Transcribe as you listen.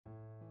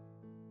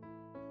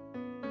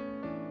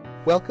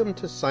Welcome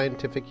to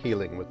Scientific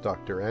Healing with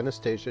Dr.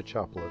 Anastasia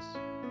Chopoulos.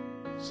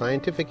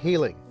 Scientific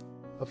healing,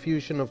 a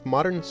fusion of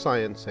modern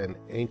science and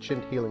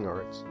ancient healing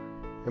arts,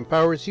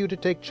 empowers you to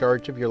take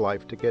charge of your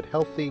life to get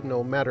healthy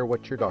no matter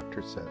what your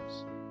doctor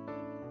says.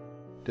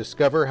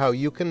 Discover how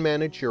you can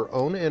manage your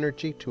own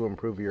energy to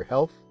improve your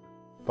health,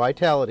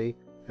 vitality,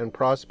 and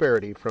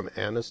prosperity from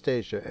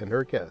Anastasia and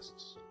her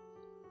guests.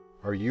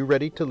 Are you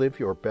ready to live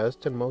your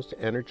best and most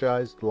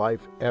energized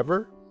life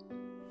ever?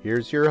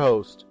 Here's your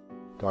host,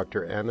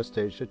 Dr.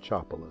 Anastasia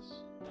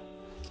Chopoulos.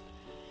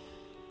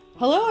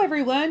 Hello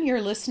everyone,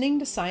 you're listening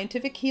to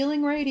Scientific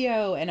Healing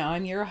Radio, and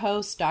I'm your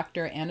host,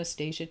 Dr.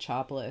 Anastasia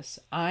Chopoulos.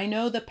 I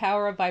know the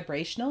power of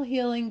vibrational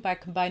healing by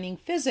combining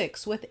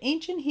physics with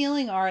ancient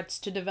healing arts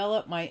to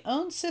develop my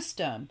own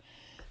system.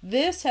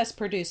 This has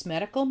produced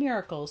medical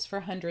miracles for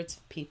hundreds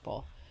of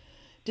people.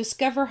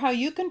 Discover how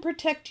you can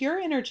protect your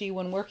energy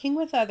when working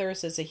with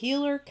others as a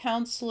healer,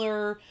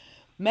 counselor,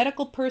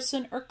 medical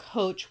person, or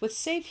coach with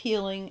Safe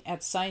Healing at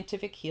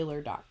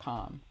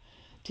scientifichealer.com.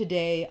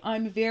 Today,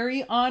 I'm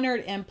very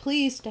honored and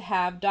pleased to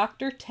have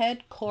Dr.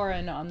 Ted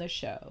Koren on the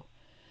show.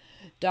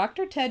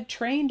 Dr. Ted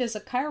trained as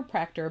a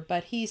chiropractor,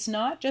 but he's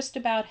not just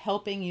about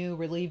helping you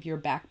relieve your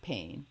back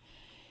pain.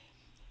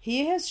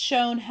 He has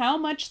shown how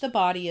much the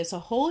body is a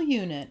whole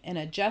unit and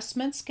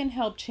adjustments can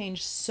help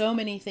change so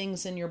many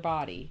things in your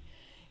body.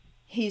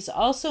 He's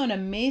also an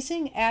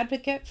amazing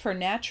advocate for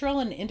natural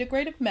and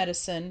integrative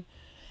medicine,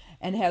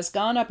 and has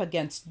gone up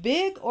against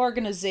big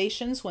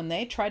organizations when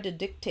they tried to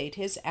dictate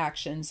his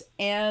actions,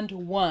 and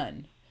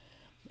won,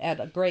 at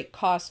a great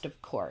cost,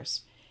 of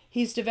course.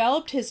 He's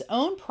developed his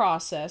own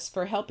process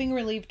for helping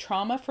relieve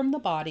trauma from the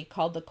body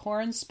called the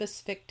Koren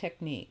specific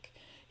technique.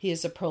 He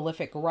is a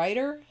prolific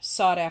writer,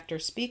 sought-after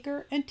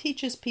speaker, and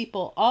teaches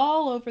people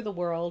all over the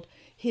world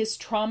his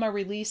trauma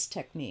release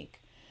technique.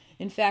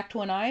 In fact,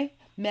 when I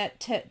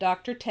met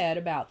Dr. Ted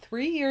about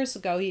 3 years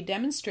ago, he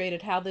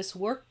demonstrated how this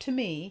worked to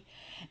me,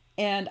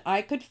 and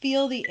I could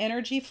feel the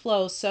energy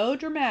flow so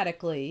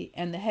dramatically,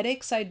 and the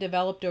headaches I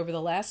developed over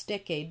the last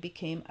decade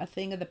became a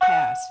thing of the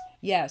past.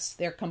 Yes,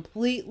 they're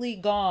completely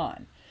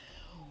gone.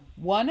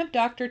 One of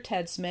Dr.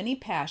 Ted's many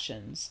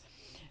passions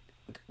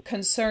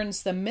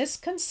concerns the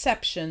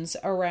misconceptions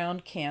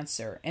around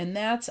cancer, and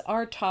that's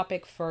our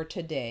topic for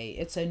today.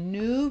 It's a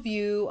new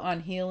view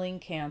on healing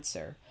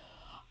cancer.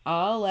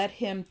 I'll let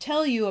him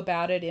tell you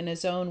about it in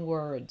his own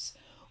words.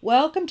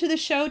 Welcome to the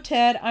show,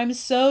 Ted. I'm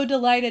so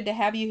delighted to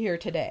have you here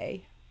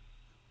today.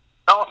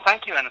 Oh,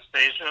 thank you,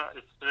 Anastasia.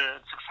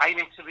 It's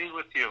exciting to be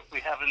with you. We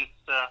haven't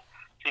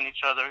seen each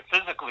other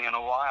physically in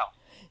a while.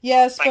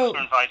 Yes, thanks for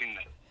inviting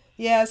me.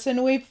 Yes,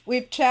 and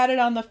we've chatted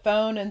on the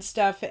phone and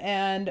stuff,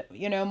 and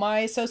my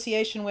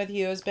association with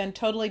you has been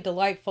totally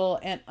delightful.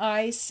 And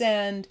I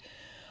send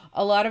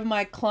a lot of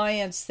my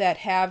clients that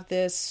have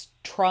this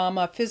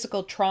trauma,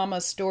 physical trauma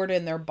stored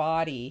in their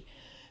body.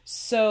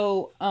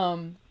 So,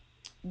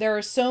 there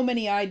are so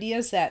many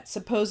ideas that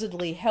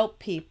supposedly help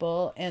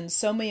people, and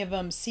so many of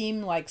them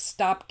seem like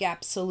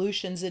stopgap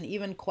solutions and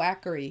even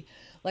quackery.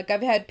 Like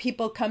I've had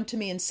people come to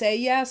me and say,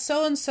 yeah,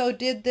 so-and-so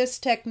did this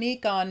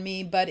technique on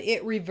me, but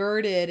it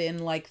reverted in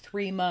like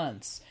 3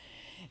 months.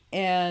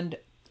 And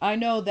I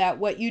know that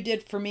what you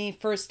did for me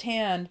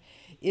firsthand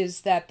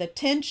is that the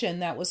tension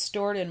that was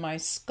stored in my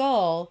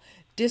skull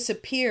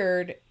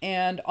disappeared,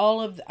 and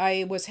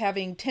I was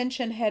having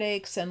tension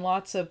headaches and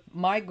lots of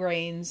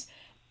migraines,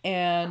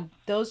 and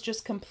those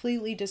just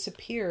completely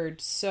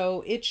disappeared.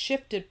 So it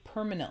shifted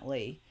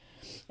permanently.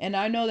 And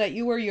I know that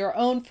you were your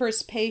own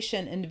first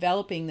patient in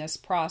developing this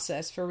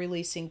process for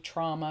releasing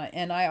trauma.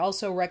 And I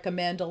also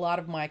recommend a lot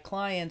of my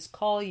clients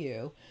call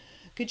you.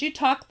 Could you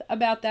talk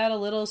about that a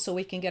little so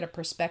we can get a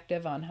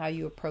perspective on how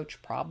you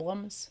approach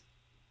problems?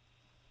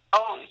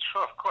 Oh,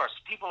 sure, of course.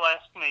 People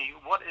ask me,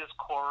 what is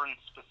Koren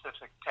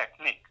specific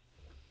technique?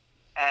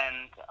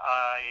 And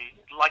I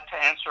like to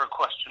answer a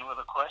question with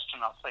a question.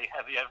 I'll say,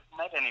 have you ever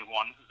met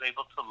anyone who's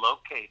able to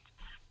locate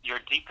your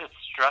deepest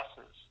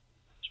stresses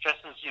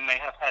you may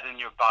have had in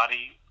your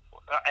body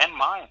and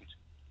mind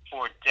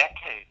for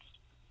decades,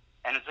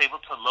 and is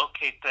able to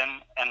locate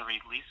them and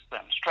release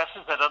them?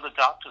 Stresses that other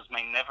doctors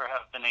may never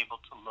have been able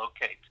to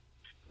locate.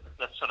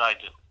 That's what I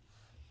do.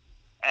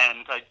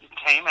 And I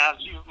came, as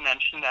you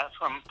mentioned, that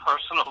from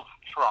personal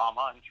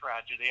trauma and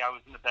tragedy. I was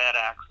in a bad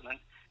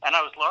accident, and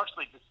I was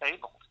largely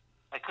disabled.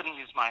 I couldn't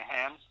use my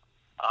hands.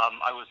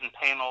 I was in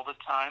pain all the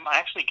time. I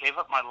actually gave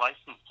up my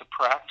license to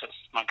practice,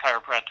 my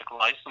chiropractic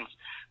license,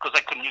 because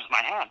I couldn't use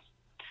my hands.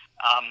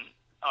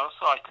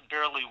 Also, I could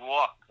barely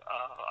walk.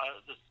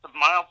 The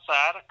mild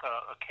sciatica,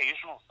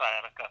 occasional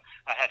sciatica,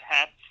 I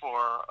had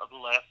for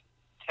the last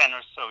 10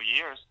 or so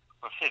years,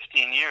 or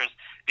 15 years,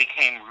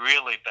 became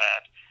really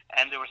bad.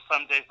 And there were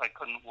some days I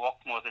couldn't walk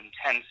more than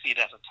 10 feet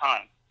at a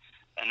time.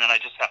 And then I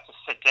just have to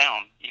sit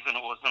down, even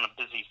though it was on a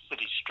busy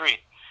city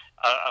street.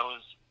 I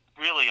was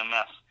really a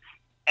mess.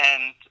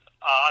 And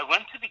I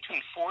went to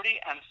between 40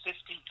 and 50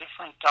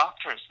 different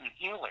doctors and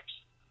healers.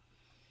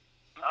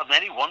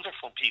 Many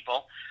wonderful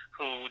people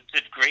who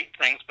did great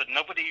things, but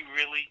nobody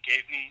really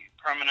gave me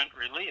permanent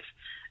relief.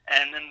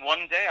 And then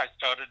one day I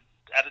started,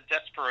 out of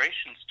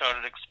desperation,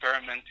 started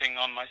experimenting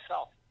on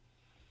myself.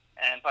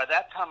 And by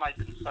that time I'd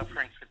been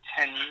suffering for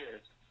 10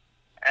 years.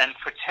 And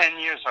for 10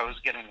 years I was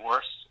getting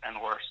worse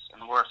and worse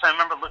and worse. I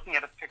remember looking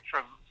at a picture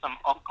of some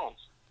uncles.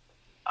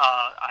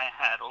 I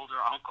had older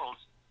uncles,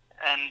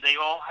 and they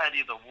all had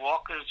either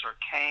walkers or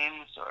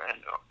canes,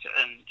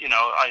 and you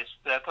know, I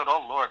thought,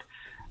 oh Lord,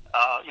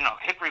 you know,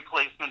 hip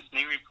replacements,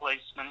 knee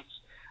replacements,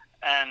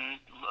 and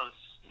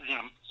you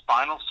know,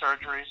 spinal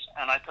surgeries.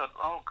 And I thought,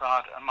 oh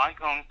God,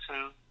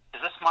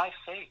 is this my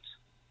fate?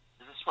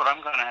 Is this what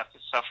I'm going to have to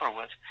suffer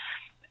with?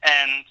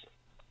 And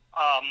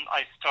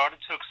I started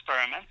to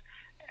experiment,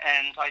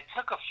 and I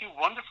took a few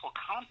wonderful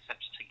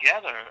concepts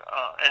together,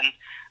 and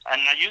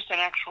I used an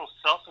actual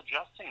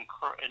self-adjusting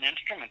an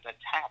instrument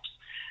that taps.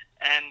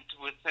 And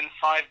within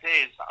 5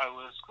 days, I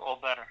was all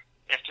better.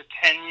 After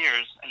 10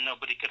 years, and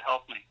nobody could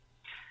help me.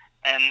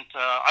 And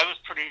I was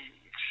pretty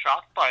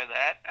shocked by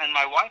that. And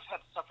my wife had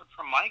suffered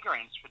from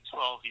migraines for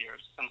 12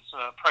 years since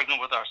pregnant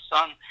with our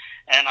son.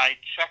 And I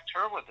checked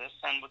her with this,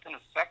 and within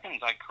a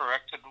second, I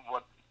corrected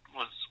what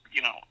was,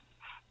 you know,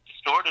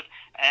 distorted,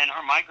 and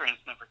her migraines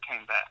never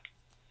came back.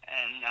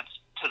 And that's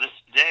to this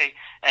day.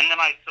 And then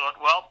I thought,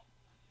 well,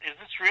 is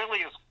this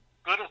really as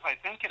good as I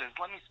think it is?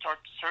 Let me start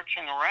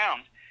searching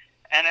around.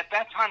 And at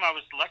that time, I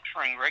was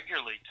lecturing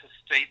regularly to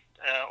state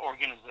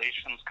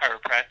organizations,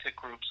 chiropractic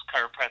groups,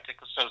 chiropractic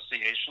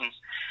associations,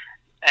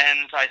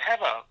 and I'd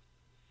have a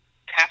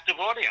captive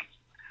audience.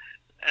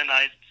 And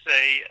I'd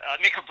say,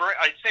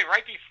 I'd say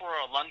right before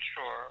a lunch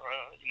or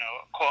you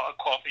know, a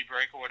coffee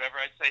break or whatever,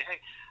 I'd say, hey,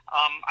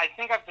 I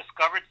think I've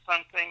discovered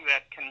something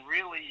that can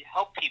really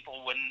help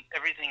people when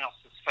everything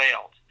else has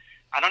failed.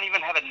 I don't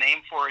even have a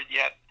name for it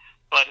yet,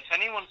 but if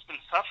anyone's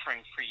been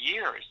suffering for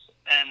years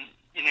and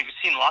you know,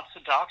 you've seen lots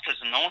of doctors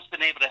and no one's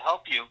been able to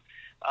help you,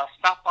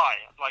 stop by.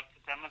 I'd like to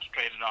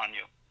demonstrate it on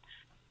you.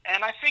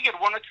 And I figured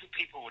one or two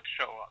people would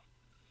show up.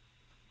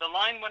 The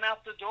line went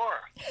out the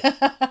door.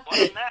 What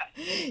a mess.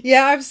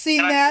 Yeah, I've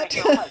seen that.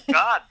 Thinking, oh my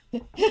God,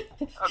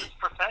 this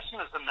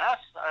profession is a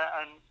mess.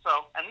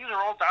 And these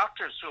are all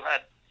doctors who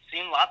had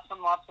seen lots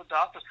and lots of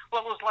doctors.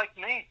 Well, it was like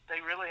me.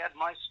 They really had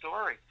my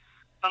story.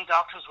 Some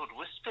doctors would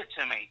whisper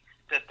to me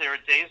that there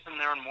are days when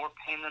they're in more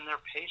pain than their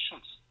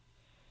patients.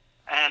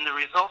 And the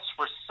results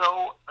were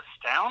so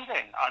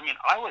astounding. I mean,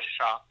 I was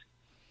shocked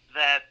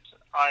that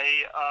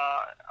I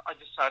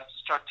decided to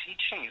start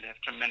teaching it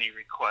after many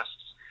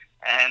requests.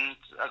 And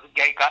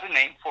I got a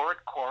name for it,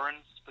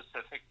 Koren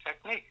Specific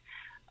Technique.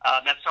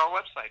 That's our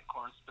website,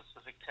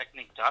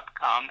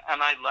 korenspecifictechnique.com.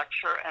 And I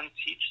lecture and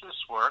teach this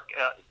work.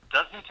 It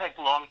doesn't take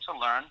long to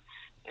learn.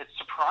 It's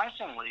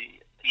surprisingly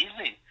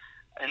easy.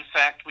 In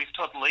fact, we've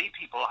taught lay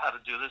people how to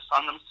do this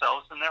on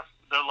themselves and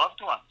their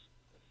loved ones,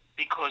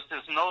 because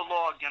there's no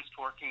law against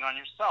working on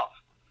yourself.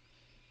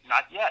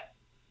 Not yet.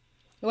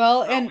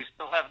 Well, so and we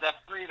still have that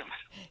freedom.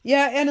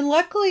 Yeah, and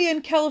luckily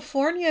in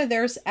California,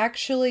 there's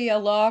actually a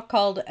law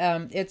called,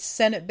 it's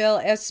Senate Bill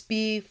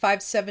SB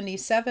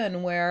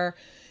 577, where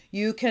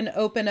you can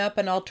open up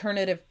an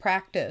alternative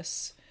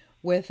practice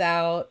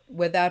without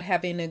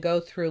having to go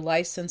through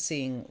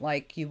licensing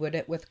like you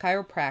would with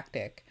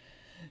chiropractic.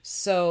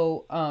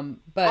 So,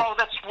 but... Oh,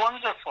 that's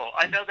wonderful.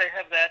 I know they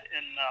have that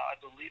in, I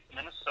believe,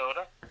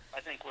 Minnesota,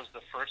 I think was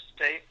the first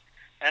state,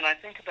 and I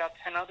think about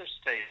 10 other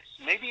states,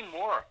 maybe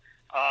more.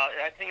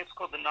 I think it's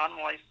called the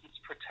Non-License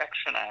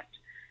Protection Act,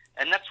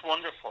 and that's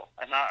wonderful.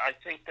 And I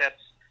think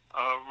that's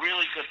a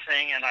really good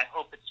thing, and I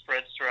hope it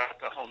spreads throughout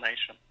the whole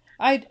nation.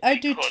 I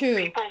do too.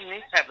 People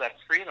need to have that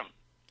freedom.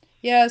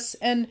 Yes,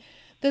 and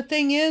the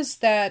thing is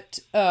that,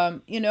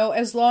 you know,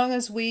 as long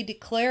as we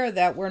declare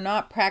that we're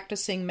not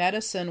practicing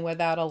medicine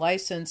without a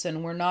license,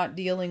 and we're not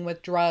dealing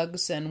with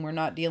drugs, and we're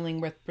not dealing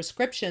with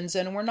prescriptions,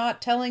 and we're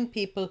not telling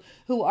people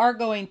who are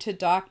going to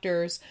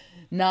doctors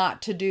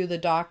not to do the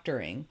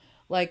doctoring.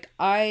 Like,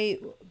 I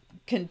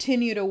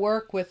continue to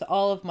work with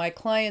all of my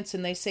clients,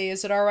 and they say,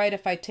 is it all right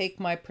if I take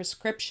my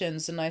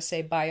prescriptions? And I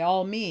say, by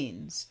all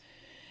means.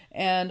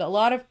 And a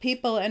lot of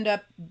people end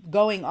up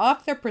going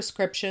off their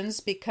prescriptions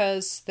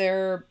because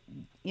their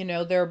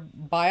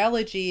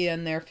biology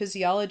and their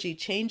physiology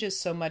changes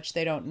so much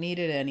they don't need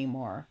it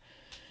anymore.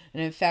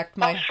 And in fact,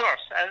 sure.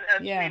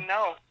 As we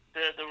know,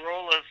 the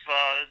role of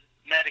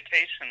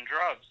medication,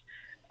 drugs,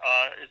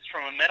 is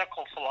from a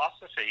medical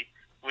philosophy,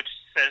 which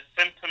says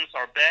symptoms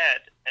are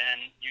bad,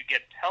 and you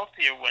get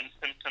healthier when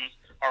symptoms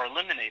are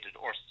eliminated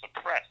or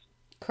suppressed.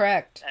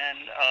 Correct.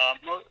 And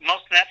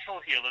most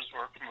natural healers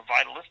work from a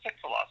vitalistic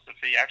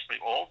philosophy, actually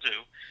all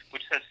do,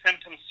 which says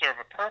symptoms serve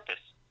a purpose.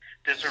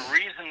 There's a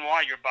reason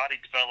why your body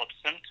develops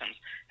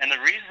symptoms, and the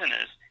reason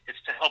is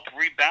it's to help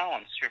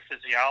rebalance your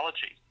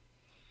physiology.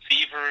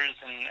 Fevers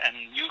and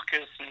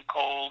mucus and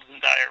colds and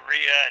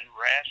diarrhea and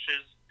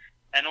rashes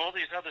and all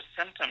these other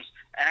symptoms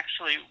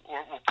actually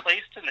were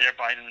placed in there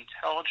by an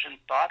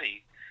intelligent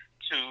body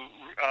to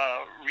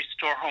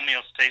restore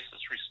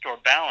homeostasis, restore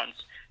balance,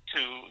 to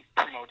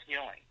promote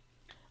healing.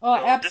 Oh,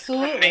 so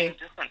absolutely. This is the main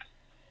difference.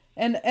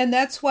 And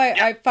that's why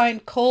I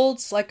find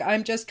colds, like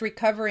I'm just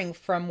recovering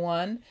from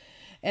one,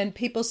 And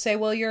people say,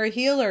 well, you're a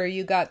healer,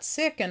 you got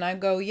sick. And I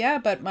go, yeah,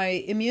 but my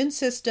immune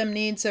system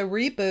needs a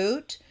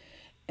reboot,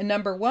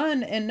 number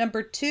one. And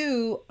number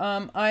two,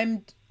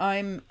 I'm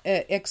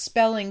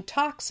expelling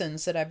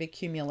toxins that I've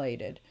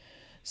accumulated.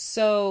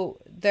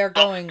 So they're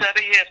going...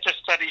 Study after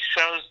study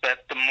shows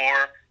that the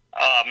more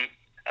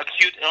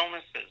acute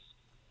illnesses,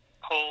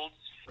 colds,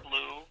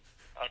 flu,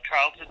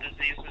 childhood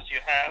diseases you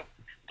have,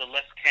 the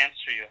less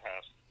cancer you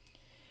have.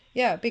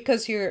 Yeah,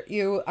 because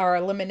you are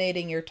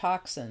eliminating your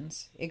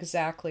toxins.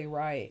 Exactly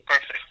right.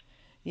 Perfect.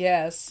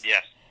 Yes.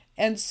 Yes.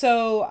 And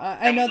so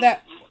I know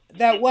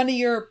that one of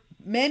your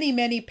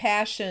many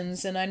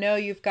passions, and I know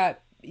you've got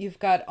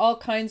all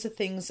kinds of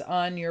things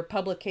on your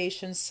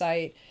publication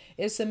site,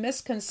 is the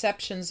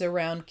misconceptions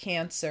around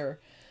cancer.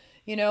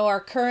 You know,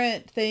 our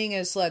current thing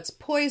is let's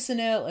poison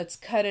it, let's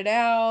cut it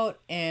out,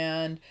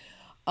 and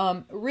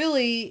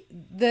really,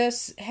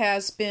 this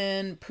has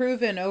been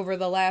proven over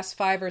the last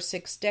 5 or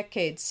 6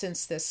 decades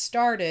since this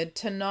started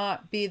to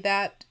not be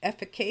that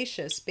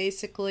efficacious.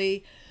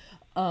 Basically,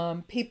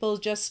 people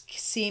just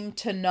seem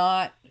to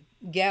not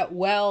get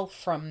well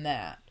from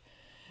that.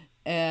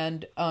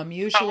 And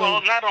usually...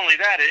 well, not only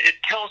that, it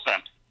kills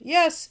them.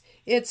 Yes,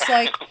 it's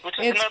like... Which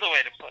is another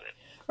way to put it.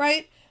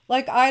 Right?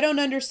 Like, I don't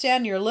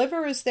understand. Your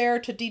liver is there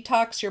to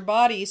detox your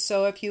body,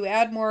 so if you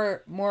add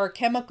more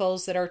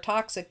chemicals that are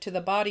toxic to the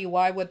body,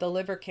 why would the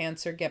liver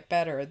cancer get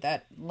better?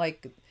 That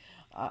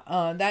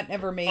that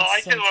never made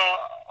sense. Well, I do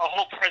a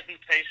whole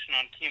presentation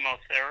on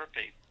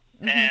chemotherapy,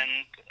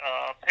 and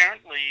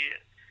apparently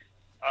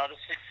the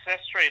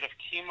success rate of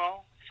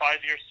chemo,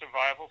 5-year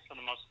survival for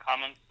the most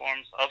common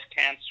forms of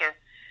cancer,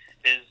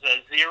 is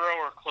 0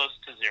 or close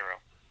to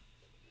 0.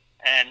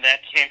 And that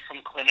came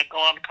from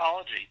Clinical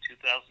Oncology,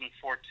 2014.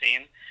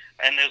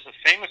 And there's a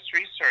famous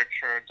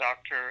researcher,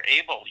 Dr.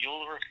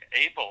 Ulrich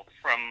Abel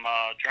from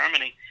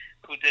Germany,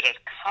 who did a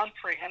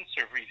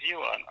comprehensive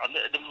review on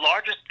the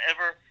largest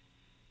ever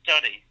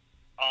study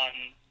on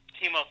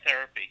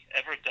chemotherapy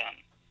ever done.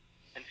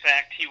 In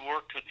fact, he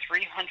worked with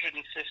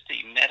 350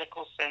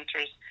 medical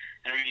centers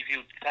and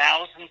reviewed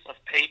thousands of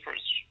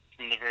papers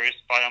from the various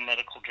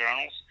biomedical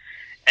journals.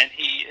 And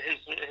his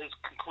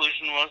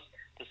conclusion was,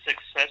 the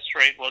success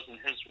rate was, in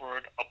his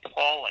word,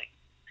 appalling,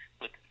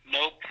 with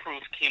no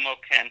proof chemo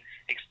can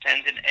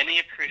extend in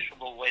any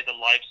appreciable way the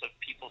lives of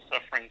people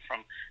suffering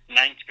from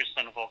 90%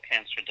 of all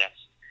cancer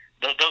deaths,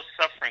 those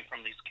suffering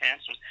from these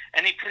cancers.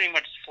 And he pretty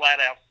much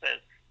flat out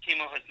says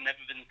chemo has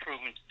never been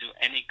proven to do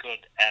any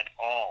good at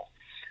all.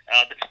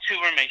 The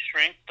tumor may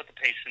shrink, but the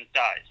patient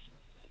dies.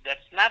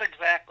 That's not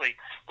exactly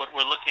what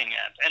we're looking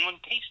at. And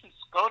when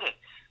patients go to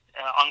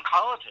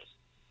oncologists,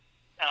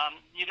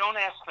 you don't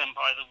ask them,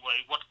 by the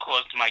way, what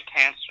caused my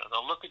cancer.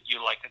 They'll look at you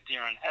like a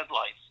deer in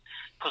headlights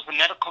because the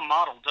medical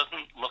model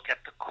doesn't look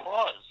at the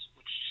cause,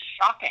 which is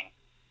shocking.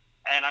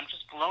 And I'm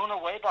just blown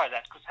away by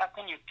that because how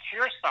can you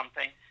cure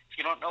something if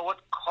you don't know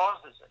what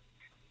causes it?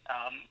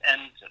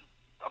 And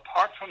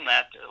apart from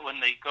that, when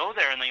they go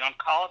there and the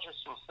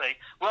oncologist will say,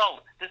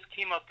 well, this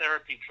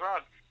chemotherapy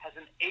drug has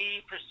an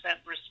 80%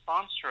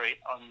 response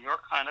rate on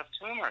your kind of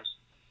tumors.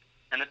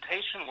 And the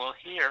patient will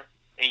hear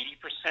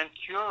 80%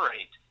 cure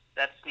rate.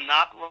 That's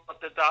not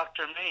what the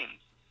doctor means.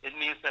 It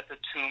means that the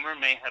tumor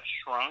may have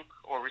shrunk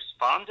or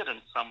responded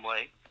in some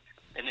way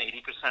in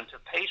 80%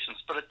 of patients,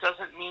 but it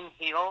doesn't mean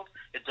healed,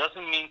 it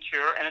doesn't mean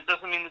cure, and it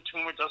doesn't mean the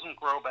tumor doesn't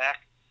grow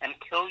back and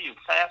kill you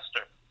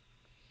faster.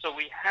 So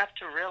we have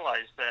to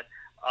realize that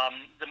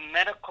the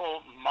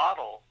medical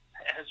model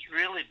has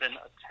really been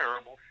a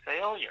terrible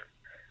failure.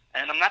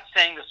 And I'm not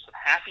saying this with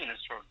happiness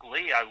or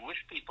glee. I wish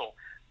people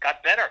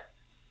got better.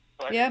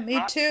 But yeah,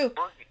 me too.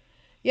 Working.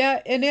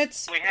 Yeah, and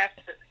it's... We have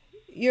to...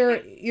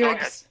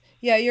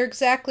 You're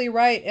exactly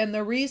right. And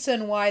the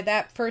reason why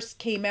that first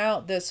came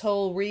out, this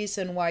whole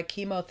reason why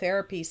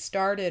chemotherapy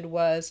started,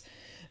 was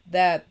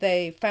that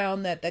they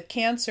found that the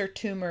cancer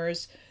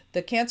tumors,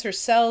 the cancer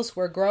cells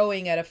were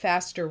growing at a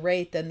faster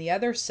rate than the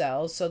other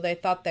cells. So they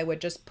thought they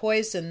would just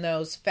poison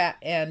those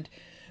and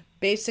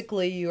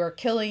basically you are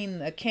killing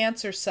the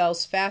cancer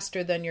cells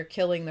faster than you're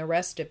killing the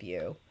rest of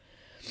you.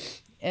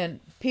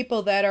 And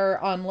people that are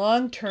on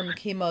long-term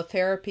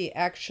chemotherapy,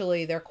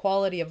 actually their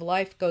quality of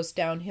life goes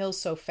downhill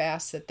so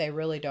fast that they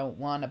really don't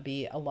want to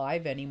be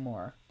alive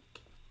anymore.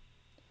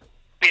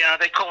 Yeah,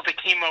 they call it the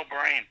chemo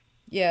brain.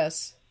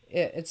 Yes,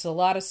 it's a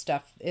lot of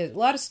stuff. A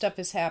lot of stuff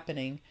is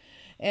happening.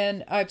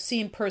 And I've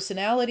seen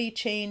personality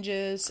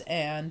changes,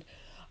 and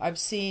I've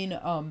seen,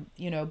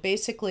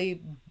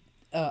 basically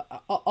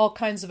all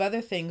kinds of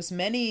other things.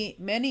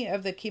 Many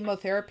of the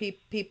chemotherapy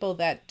people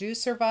that do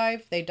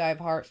survive, they die of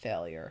heart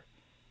failure.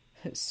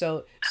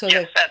 So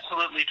yes,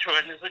 absolutely true,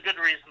 and there's a good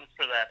reason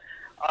for that.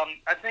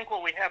 I think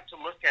what we have to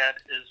look at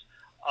is,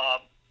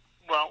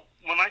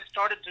 when I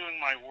started doing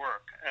my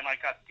work and I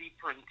got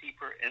deeper and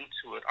deeper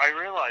into it, I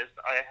realized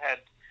I had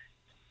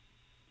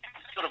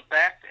sort of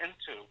backed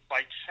into,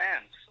 by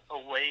chance, a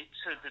way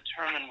to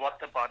determine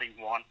what the body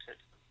wanted.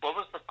 What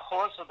was the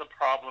cause of the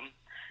problem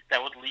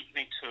that would lead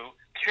me to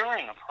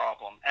curing a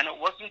problem? And it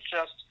wasn't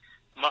just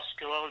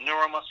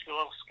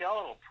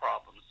neuromusculoskeletal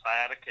problems,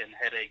 sciatica and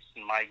headaches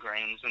and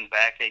migraines and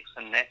backaches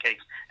and neck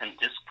aches and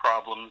disc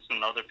problems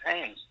and other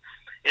pains.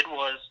 It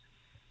was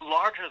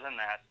larger than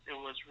that. It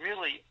was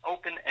really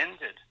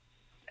open-ended.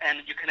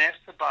 And you can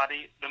ask the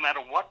body, no matter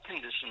what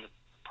condition the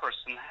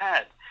person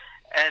had.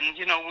 And,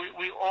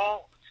 we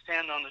all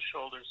stand on the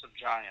shoulders of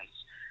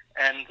giants.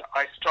 And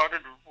I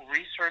started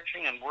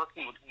researching and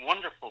working with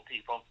wonderful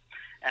people,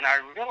 and I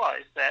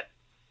realized that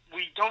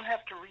we don't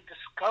have to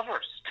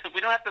rediscover stuff. We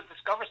don't have to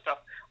discover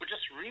stuff. We're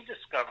just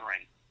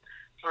rediscovering.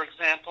 For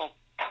example,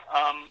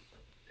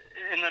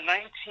 in the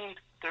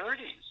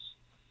 1930s,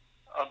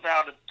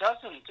 about a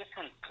dozen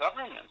different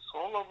governments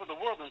all over the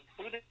world,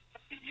 including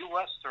the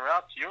U.S.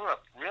 throughout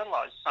Europe,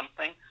 realized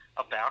something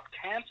about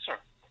cancer.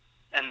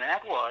 And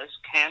that was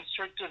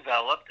cancer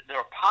developed. There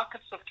are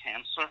pockets of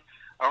cancer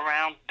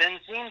around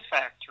benzene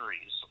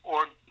factories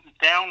or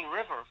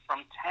downriver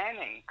from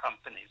tanning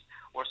companies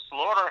or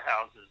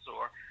slaughterhouses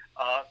or,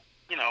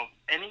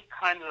 any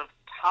kind of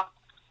toxic,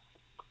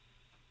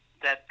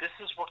 that this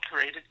is what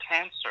created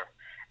cancer.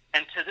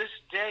 And to this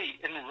day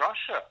in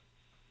Russia,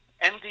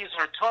 MDs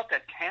are taught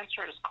that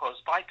cancer is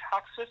caused by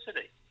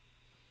toxicity.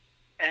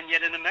 And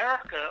yet in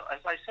America,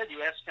 as I said,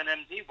 you ask an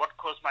MD, what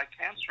caused my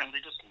cancer? And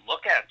they just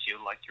look at you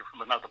like you're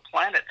from another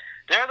planet.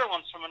 They're the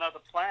ones from another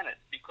planet,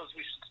 because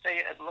we should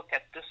stay and look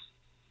at this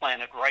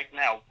planet right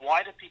now.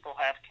 Why do people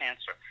have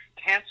cancer?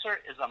 Cancer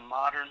is a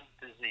modern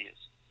disease.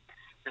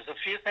 There's a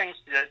few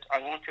things that I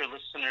want your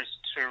listeners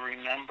to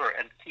remember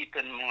and keep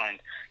in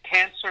mind.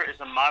 Cancer is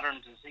a modern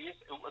disease.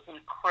 It was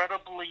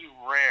incredibly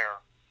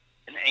rare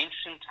in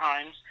ancient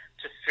times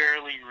to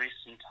fairly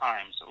recent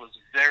times. It was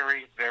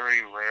very, very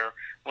rare.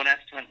 One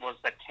estimate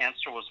was that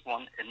cancer was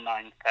 1 in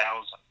 9,000.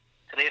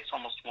 Today it's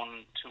almost 1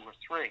 in 2 or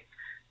 3.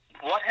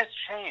 What has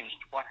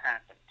changed? What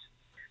happened?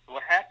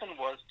 What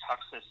happened was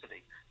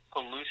toxicity,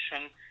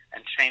 pollution,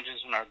 and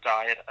changes in our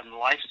diet and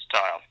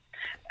lifestyle,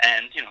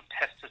 and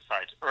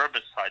pesticides,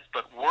 herbicides.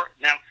 But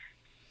now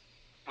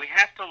we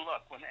have to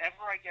look.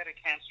 Whenever I get a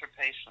cancer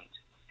patient,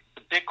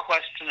 the big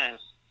question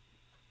is,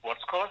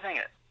 what's causing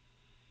it?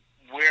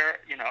 Where,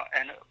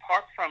 and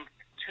apart from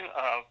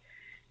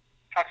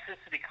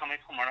toxicity coming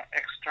from our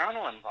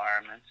external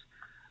environment,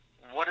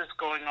 what is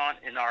going on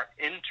in our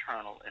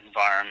internal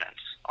environment?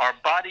 Our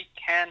body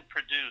can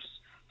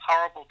produce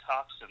horrible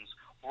toxins,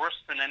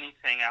 worse than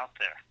anything out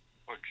there,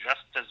 or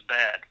just as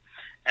bad.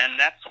 And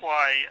that's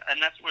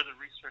where the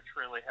research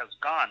really has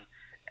gone.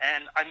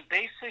 And I'm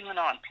basing it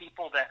on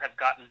people that have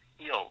gotten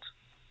healed.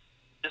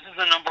 This is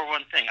the number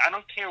one thing. I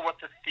don't care what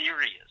the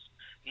theory is.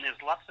 And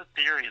there's lots of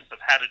theories of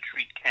how to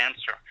treat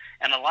cancer,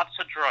 and lots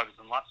of drugs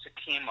and lots of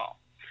chemo.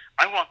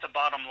 I want the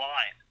bottom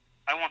line.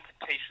 I want the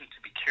patient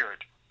to be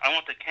cured. I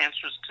want the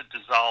cancers to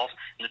dissolve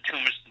and the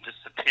tumors to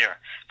disappear.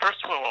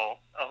 First of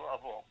all,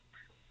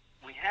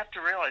 we have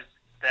to realize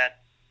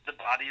that the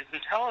body is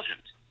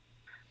intelligent.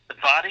 The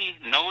body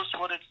knows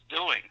what it's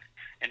doing.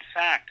 In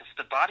fact, if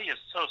the body is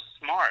so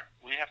smart,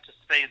 we have to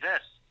say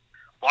this: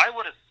 why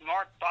would a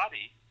smart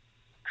body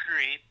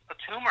create a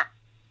tumor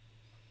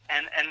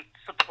and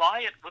supply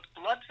it with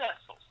blood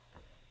vessels?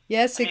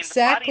 Yes,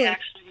 exactly. The body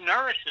actually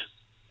nourishes.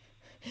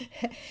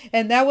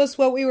 And that was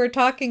what we were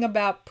talking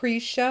about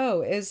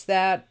pre-show, is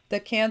that the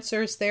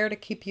cancer is there to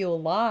keep you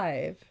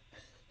alive.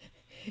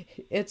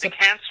 The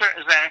cancer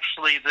is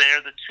actually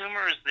there. The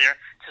tumor is there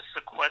to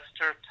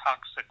sequester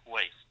toxic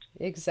waste.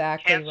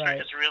 Exactly. Cancer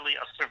right. is really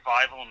a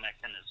survival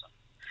mechanism.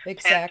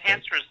 Exactly.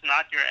 Cancer is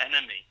not your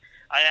enemy.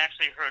 I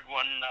actually heard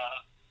one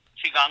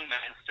Qigong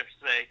master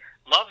say,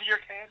 love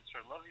your cancer,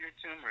 love your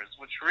tumors,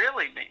 which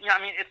really means,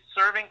 it's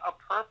serving a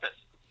purpose.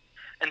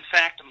 In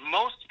fact,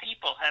 most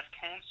people have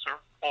cancer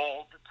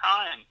all the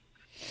time.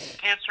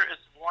 Cancer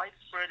is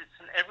widespread. It's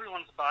in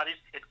everyone's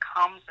bodies. It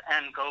comes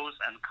and goes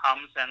and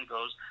comes and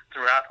goes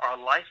throughout our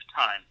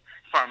lifetime.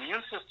 If our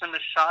immune system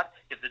is shot,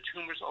 if the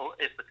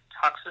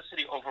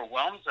toxicity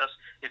overwhelms us,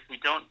 if we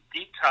don't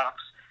detox,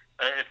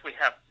 if we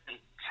have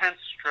intense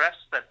stress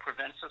that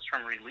prevents us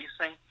from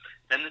releasing,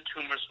 then the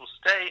tumors will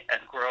stay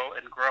and grow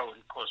and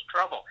cause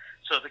trouble.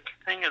 So the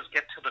thing is,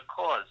 get to the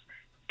cause.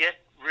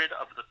 Get rid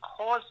of the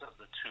cause of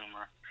the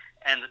tumor,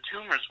 and the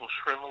tumors will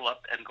shrivel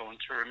up and go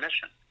into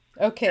remission.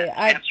 Okay.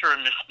 Cancer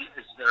remission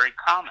is very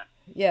common.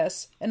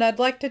 Yes, and I'd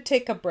like to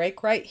take a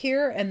break right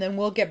here, and then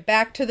we'll get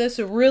back to this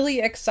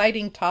really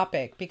exciting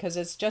topic, because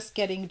it's just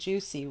getting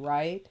juicy,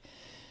 right?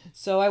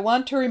 So I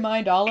want to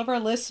remind all of our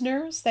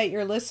listeners that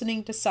you're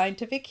listening to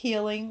Scientific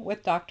Healing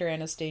with Dr.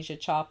 Anastasia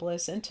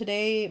Chopless, and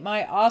today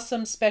my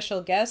awesome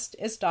special guest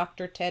is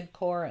Dr. Ted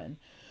Koren.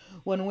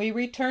 When we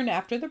return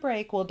after the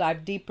break, we'll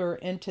dive deeper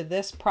into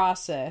this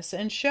process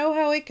and show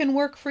how it can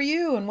work for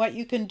you and what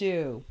you can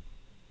do.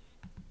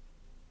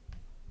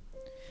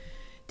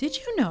 Did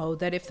you know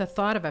that if the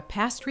thought of a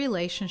past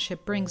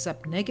relationship brings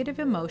up negative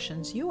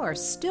emotions, you are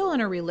still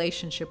in a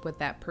relationship with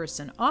that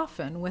person,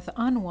 often with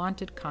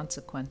unwanted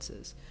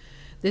consequences?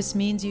 This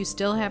means you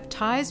still have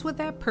ties with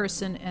that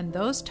person, and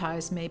those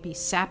ties may be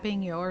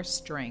sapping your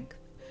strength.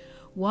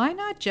 Why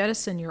not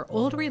jettison your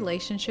old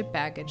relationship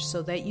baggage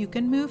so that you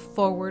can move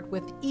forward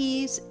with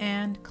ease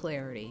and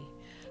clarity?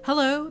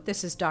 Hello,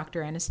 this is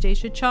Dr.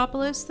 Anastasia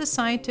Chopoulos, the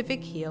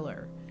scientific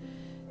healer.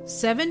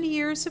 70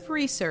 years of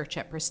research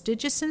at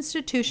prestigious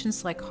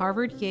institutions like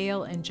Harvard,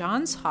 Yale, and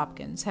Johns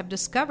Hopkins have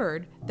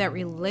discovered that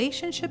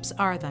relationships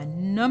are the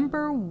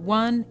number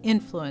one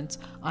influence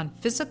on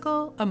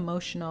physical,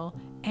 emotional,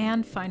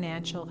 and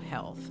financial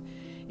health.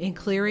 In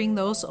clearing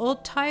those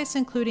old ties,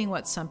 including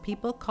what some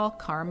people call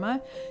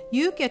karma,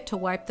 you get to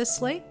wipe the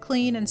slate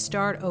clean and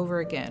start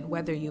over again,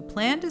 whether you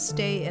plan to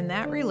stay in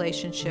that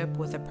relationship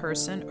with a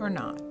person or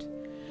not.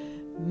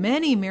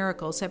 Many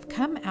miracles have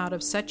come out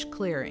of such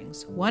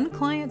clearings. One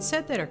client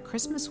said that her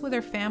Christmas with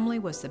her family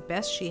was the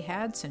best she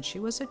had since she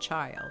was a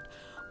child,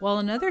 while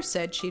another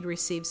said she'd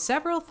received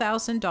several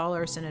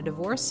 $1,000s in a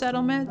divorce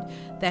settlement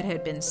that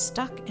had been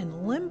stuck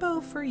in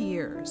limbo for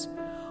years,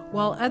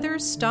 while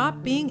others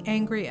stop being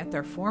angry at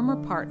their former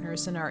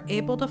partners and are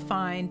able to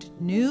find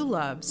new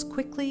loves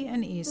quickly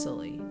and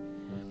easily.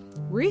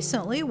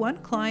 Recently, one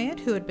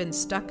client who had been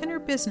stuck in her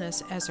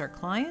business as her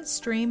client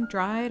stream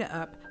dried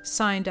up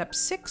signed up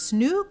 6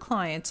 new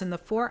clients in the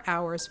 4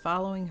 hours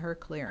following her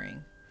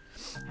clearing.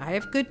 I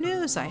have good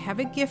news. I have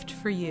a gift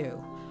for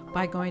you.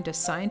 By going to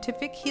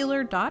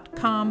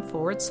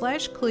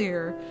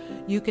scientifichealer.com/clear,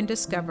 you can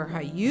discover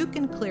how you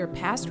can clear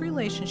past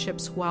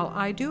relationships while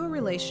I do a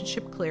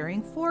relationship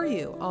clearing for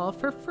you, all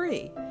for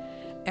free.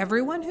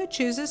 Everyone who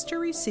chooses to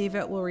receive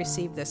it will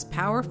receive this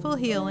powerful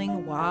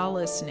healing while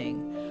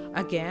listening.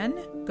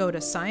 Again, go to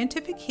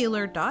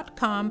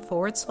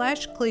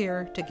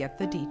scientifichealer.com/clear to get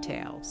the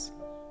details.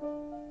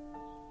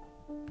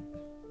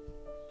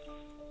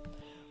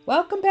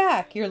 Welcome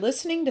back. You're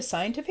listening to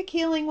Scientific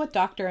Healing with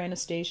Dr.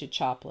 Anastasia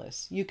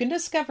Chopoulos. You can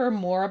discover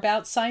more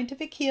about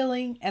scientific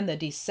healing and the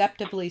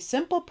deceptively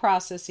simple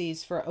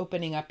processes for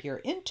opening up your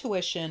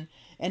intuition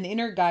and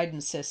inner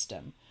guidance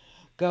system.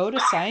 Go to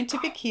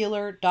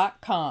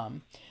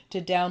scientifichealer.com to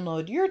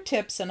download your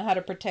tips on how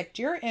to protect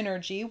your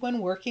energy when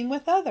working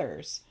with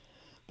others.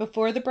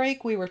 Before the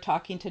break, we were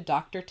talking to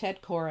Dr.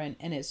 Ted Koren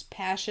and his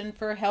passion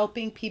for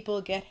helping people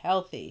get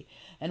healthy.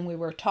 And we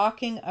were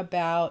talking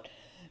about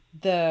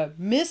the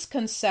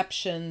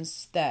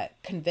misconceptions that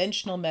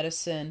conventional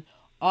medicine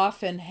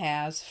often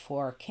has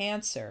for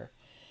cancer.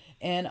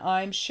 And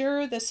I'm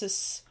sure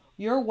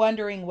you're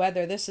wondering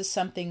whether this is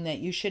something that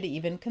you should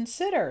even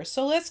consider.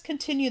 So let's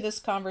continue this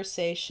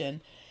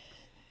conversation.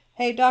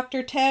 Hey,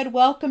 Dr. Ted,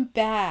 welcome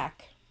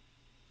back.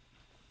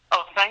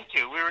 Oh, thank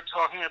you. We were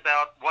talking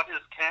about what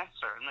is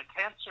cancer. And the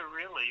cancer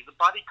the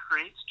body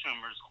creates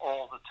tumors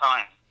all the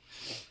time.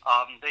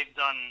 They've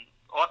done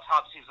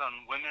autopsies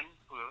on women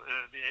who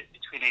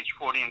between age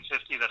 40 and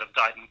 50 that have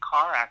died in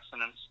car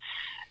accidents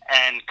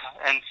and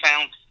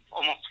found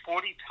almost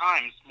 40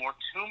 times more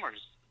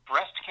tumors,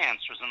 breast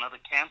cancers and other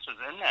cancers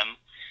in them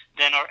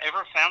than are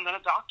ever found in a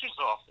doctor's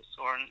office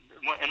or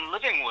in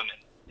living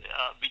women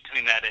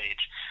between that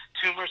age.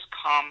 Tumors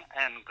come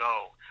and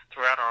go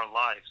throughout our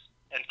lives.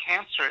 And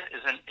cancer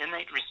is an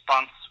innate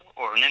response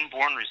or an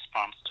inborn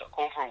response to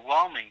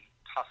overwhelming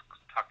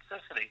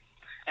toxicity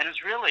and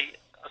is really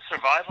a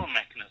survival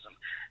mechanism.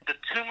 The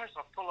tumors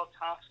are full of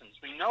toxins.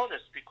 We know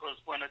this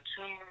because when a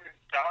tumor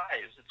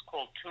dies, it's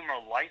called tumor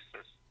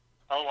lysis,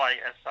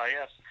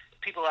 Lysis.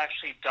 People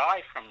actually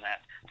die from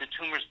that. The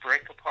tumors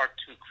break apart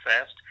too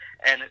fast,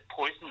 and it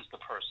poisons the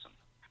person.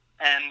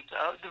 And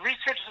the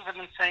researchers have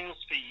been saying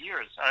this for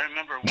years. I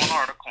remember one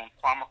article in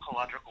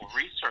Pharmacological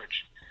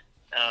Research,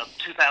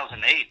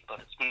 2008, but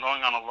it's been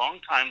going on a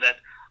long time,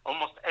 that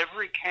almost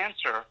every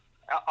cancer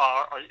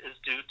is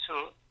due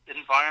to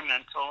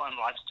environmental and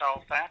lifestyle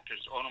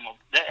factors.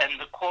 And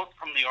the quote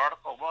from the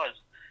article was,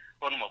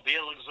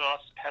 automobile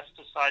exhaust,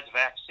 pesticides,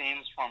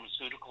 vaccines,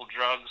 pharmaceutical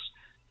drugs,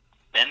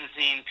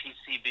 benzene,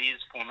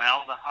 PCBs,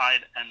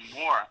 formaldehyde, and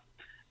more.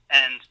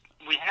 And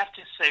we have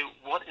to say,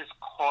 what is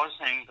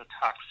causing the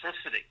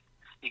toxicity?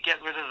 You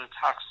get rid of the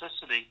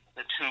toxicity,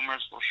 the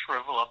tumors will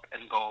shrivel up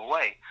and go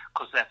away,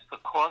 because that's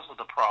the cause of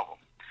the problem.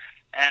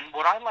 And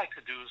what I like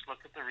to do is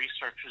look at the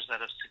researchers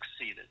that have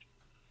succeeded.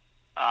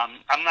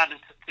 I'm not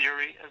into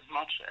theory as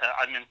much.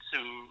 I'm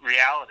into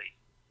reality.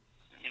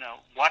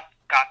 What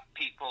got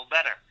people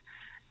better?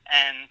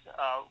 And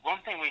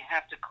one thing we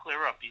have to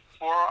clear up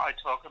before I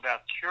talk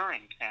about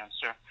curing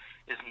cancer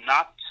is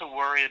not to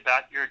worry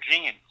about your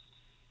genes.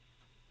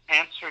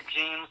 Cancer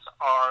genes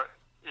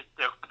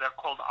they're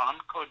called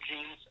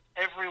oncogenes.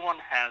 Everyone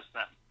has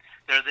them.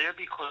 They're there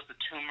because the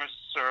tumors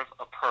serve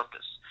a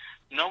purpose.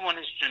 No one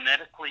is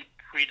genetically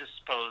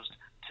predisposed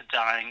to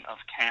dying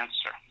of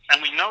cancer.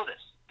 And we know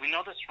this. We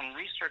know this from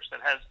research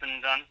that has been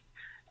done.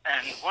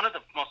 And one of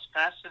the most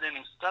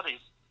fascinating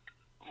studies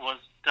was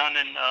done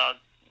in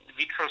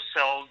vitro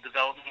cell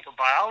developmental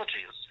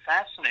biology. It was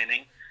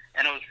fascinating,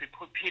 and it was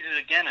repeated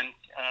again in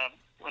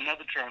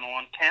another journal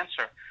on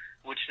cancer,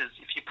 which is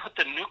if you put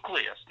the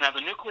nucleus. Now,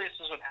 the nucleus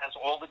is what has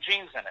all the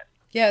genes in it.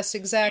 Yes,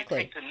 exactly.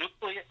 You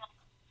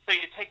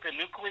take the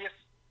nucleus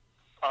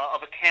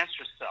of a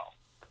cancer cell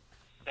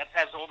that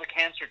has all the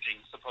cancer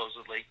genes,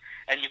 supposedly,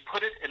 and you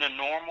put it in a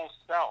normal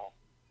cell,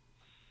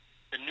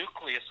 the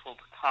nucleus will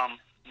become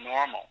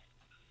normal.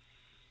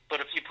 But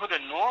if you put a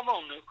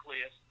normal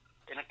nucleus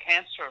in a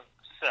cancer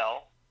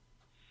cell,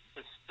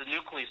 the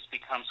nucleus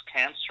becomes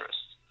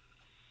cancerous,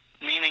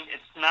 meaning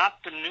it's not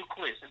the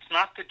nucleus, it's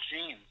not the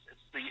genes,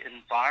 it's the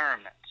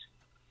environment.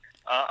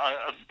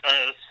 A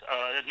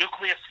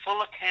nucleus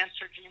full of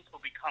cancer genes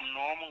will become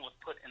normal if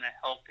put in a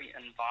healthy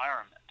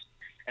environment.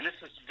 And this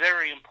is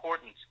very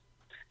important.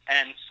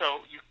 And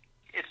so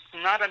it's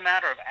not a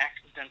matter of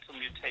accidental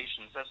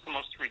mutations. That's the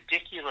most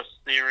ridiculous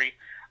theory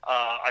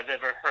I've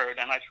ever heard,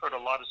 and I've heard a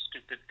lot of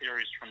stupid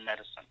theories from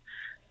medicine.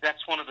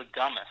 That's one of the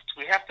dumbest.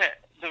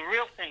 The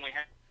real thing we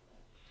have...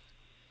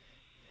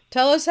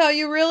 Tell us how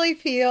you really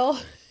feel.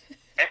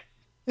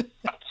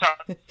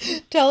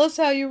 Sorry. Tell us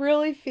how you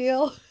really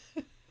feel.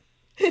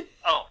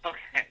 Oh,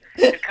 okay.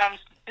 It comes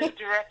two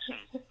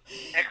directions.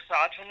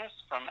 Exogenous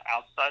from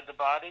outside the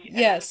body, and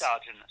yes.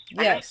 endogenous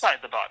from yes. inside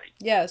the body.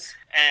 Yes.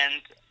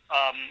 And,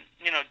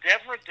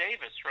 Deborah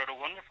Davis wrote a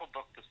wonderful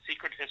book, The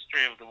Secret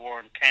History of the War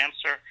on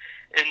Cancer,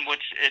 in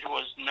which it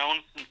was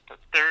known since the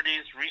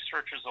 30s.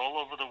 Researchers all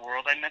over the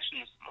world, I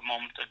mentioned this a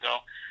moment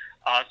ago,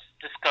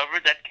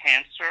 discovered that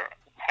cancer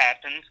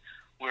happened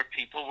where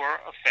people were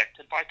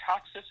affected by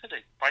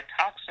toxicity, by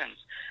toxins,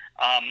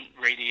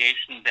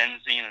 radiation,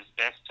 benzene,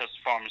 asbestos,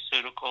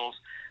 pharmaceuticals,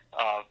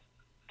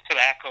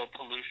 tobacco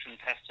pollution,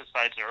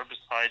 pesticides,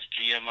 herbicides,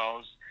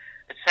 GMOs,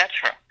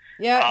 etc.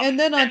 Yeah, and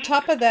then on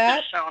top of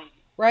that,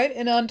 right,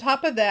 and on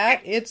top of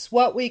that, it's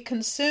what we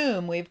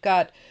consume. We've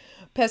got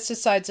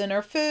pesticides in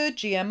our food,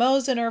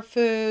 GMOs in our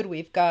food.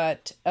 We've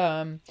got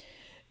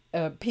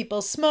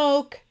people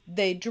smoke,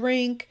 they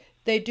drink,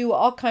 they do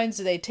all kinds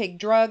of, they take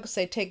drugs,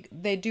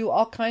 they do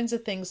all kinds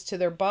of things to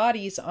their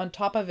bodies on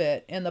top of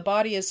it. And the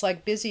body is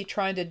like busy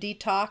trying to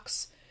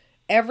detox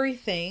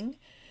everything.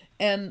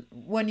 And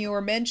when you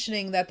were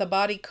mentioning that the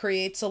body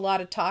creates a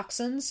lot of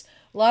toxins,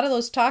 a lot of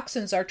those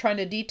toxins are trying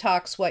to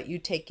detox what you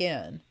take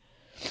in.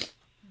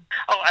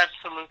 Oh,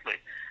 absolutely.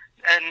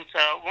 And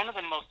one of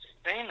the most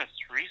famous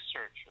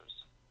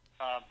researchers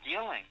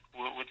dealing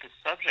with this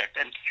subject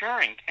and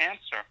curing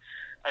cancer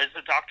is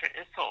a Dr.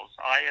 Issels,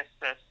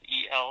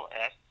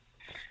 Issels.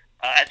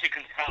 As you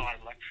can tell, I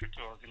lecture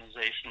to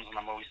organizations, and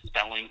I'm always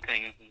spelling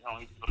things and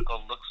telling people to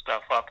go look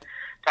stuff up.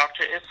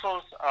 Dr.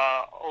 Issels,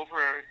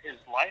 over his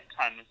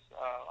lifetime,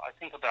 I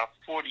think about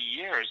 40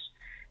 years,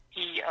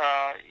 he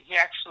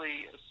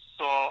actually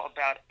saw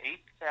about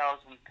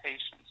 8,000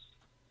 patients.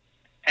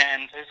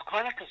 And his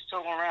clinic is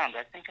still around.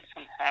 I think it's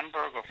in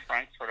Hamburg or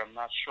Frankfurt, I'm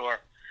not sure.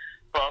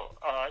 But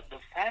the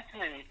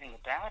fascinating thing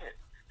about it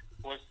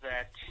was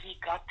that he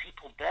got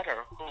people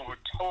better who were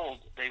told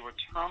they were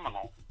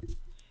terminal.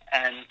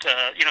 And,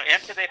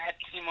 after they'd had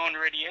chemo and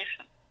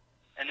radiation,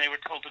 and they were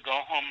told to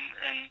go home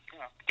and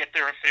get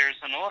their affairs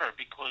in order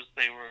because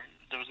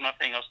there was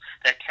nothing else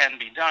that can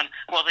be done.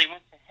 Well, they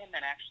went to him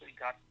and actually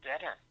got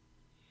better.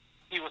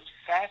 He was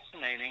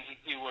fascinating.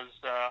 He was...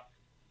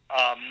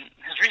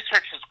 his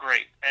research is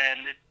great,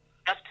 and it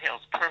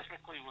dovetails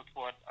perfectly with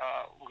what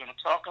we're going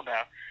to talk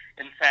about.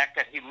 In fact,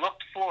 that he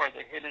looked for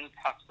the hidden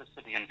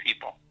toxicity in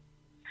people.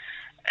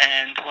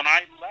 And when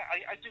I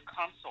do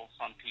consults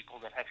on people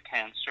that have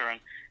cancer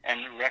and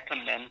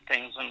recommend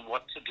things and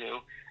what to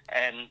do,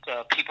 and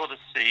people to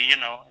see,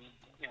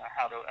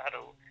 how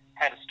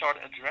to start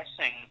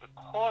addressing the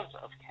cause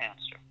of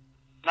cancer,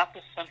 not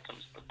the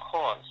symptoms, the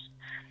cause.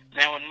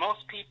 Now, in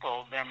most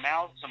people, their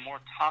mouths are more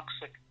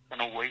toxic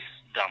than a waste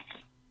dump.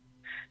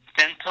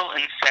 Dental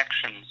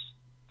infections,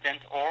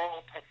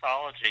 oral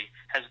pathology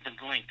has been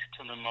linked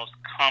to the most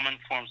common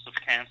forms of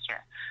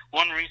cancer.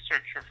 One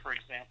researcher, for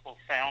example,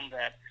 found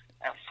that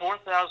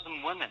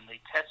 4,000 women they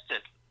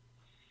tested,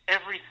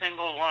 every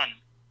single one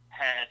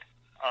had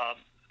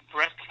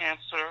breast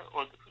cancer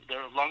or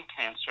their lung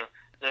cancer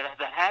that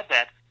had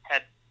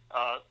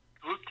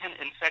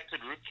infected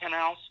root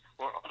canals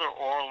or other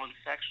oral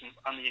infections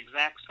on the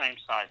exact same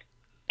side.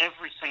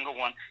 Every single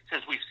one.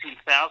 Says we've seen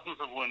thousands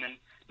of women,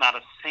 not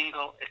a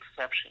single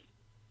exception.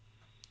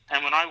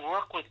 And when I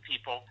work with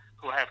people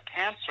who have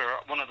cancer,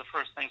 one of the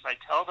first things I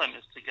tell them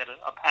is to get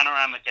a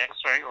panoramic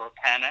X-ray or a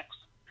Pan-X.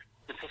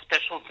 It's a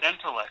special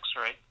dental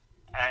X-ray,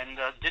 and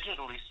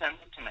digitally send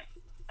it to me.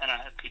 And I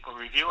have people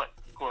review it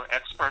who are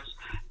experts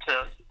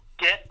to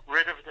get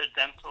rid of the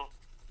dental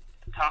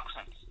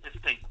toxins.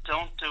 If they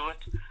don't do it,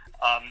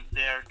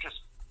 they're just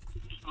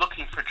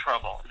looking for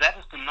trouble. That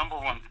is the number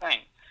one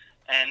thing.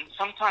 And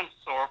sometimes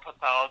it's oral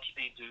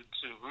pathology due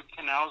to root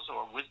canals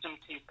or wisdom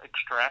teeth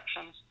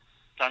extractions.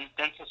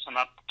 Dentists are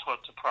not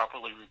taught to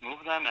properly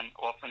remove them, and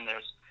often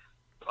there's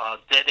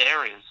dead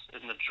areas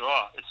in the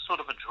jaw. It's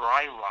sort of a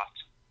dry rot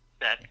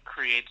that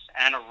creates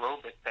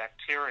anaerobic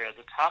bacteria.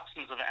 The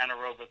toxins of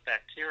anaerobic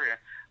bacteria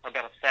are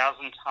about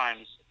 1,000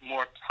 times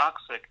more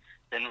toxic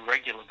than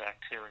regular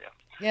bacteria.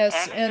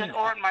 Yes,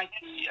 or it might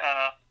be...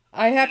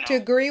 I have to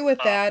agree with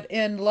that,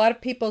 and a lot of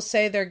people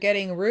say they're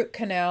getting root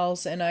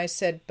canals, and I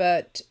said,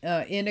 but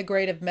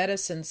integrative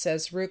medicine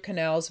says root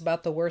canals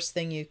about the worst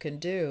thing you can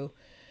do,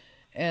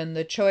 and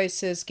the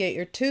choice is get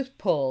your tooth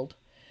pulled.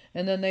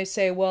 And then they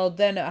say, well,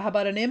 then how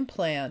about an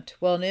implant?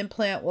 Well, an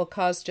implant will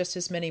cause just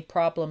as many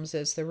problems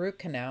as the root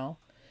canal.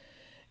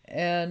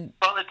 And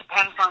well, it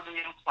depends on the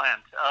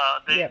implant.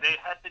 They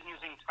had been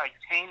using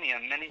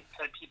titanium. Many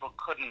people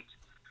couldn't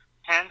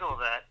handle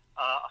that.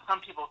 Some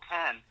people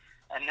can,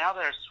 and now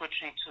they're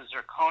switching to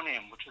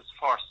zirconium, which is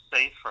far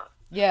safer.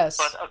 Yes.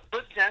 But a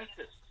good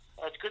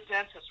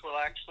dentist will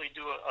actually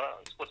do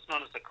what's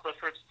known as a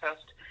Clifford's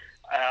test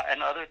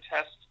and other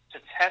tests to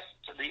test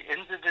the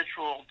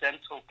individual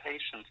dental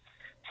patient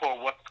for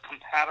what's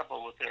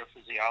compatible with their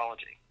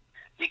physiology.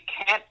 You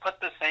can't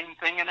put the same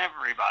thing in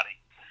everybody.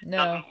 No.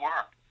 It doesn't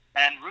work.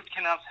 And root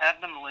canals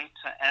have been linked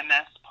to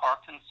MS,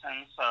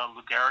 Parkinson's,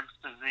 Lou Gehrig's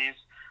disease,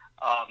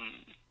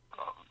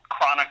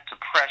 chronic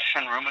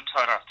depression,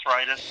 rheumatoid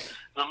arthritis.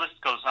 The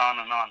list goes on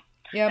and on.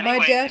 Yeah,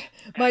 anyway,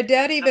 my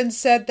dad even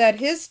said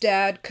that his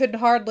dad could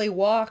hardly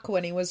walk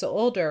when he was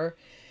older,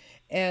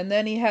 and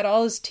then he had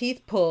all his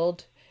teeth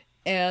pulled,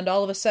 and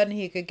all of a sudden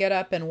he could get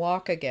up and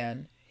walk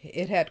again.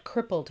 It had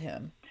crippled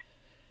him.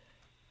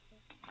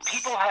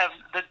 People have,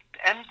 the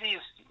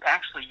MDs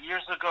actually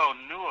years ago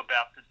knew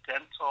about the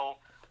dental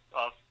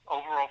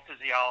overall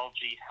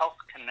physiology health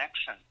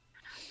connection,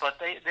 but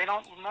they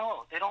don't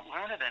know. They don't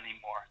learn it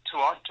anymore, to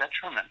our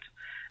detriment.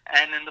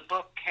 And in the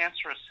book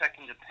Cancer: A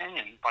Second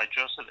Opinion by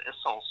Joseph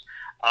Issells,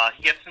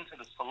 he gets into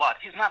this a lot.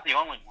 He's not the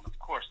only one, of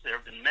course. There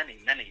have been many,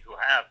 many who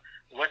have.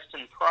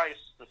 Weston Price,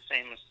 the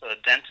famous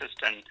dentist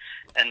and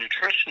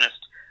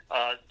nutritionist,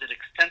 did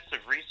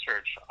extensive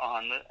research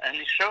on and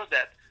he showed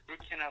that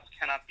root canals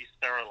cannot be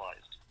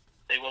sterilized.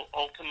 They will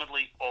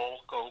ultimately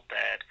all go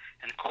bad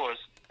and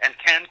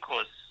can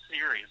cause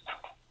serious,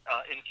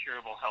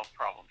 incurable health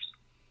problems.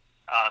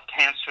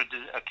 Cancer,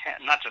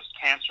 not just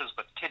cancers,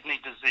 but kidney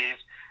disease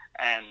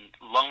and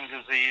lung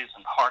disease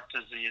and heart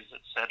disease,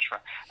 etc.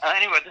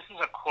 Anyway, this is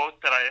a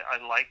quote that I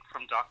like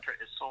from Dr.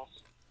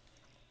 Issells,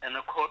 and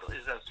the quote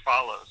is as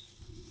follows: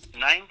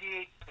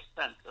 98%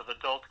 of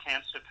adult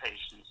cancer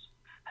patients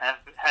have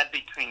had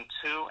between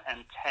 2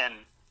 and 10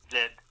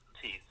 dead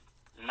teeth.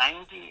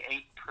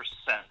 98%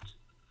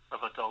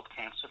 of adult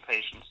cancer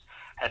patients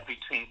had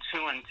between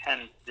 2 and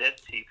 10 dead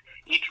teeth,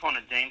 each one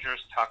a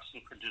dangerous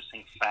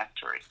toxin-producing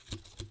factory.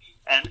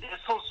 And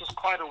Issells was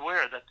quite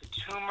aware that the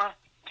tumor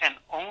can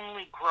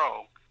only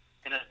grow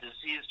in a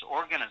diseased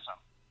organism.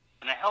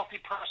 In a healthy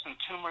person,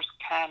 tumors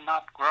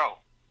cannot grow.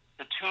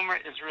 The tumor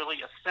is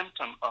really a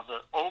symptom of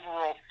the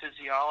overall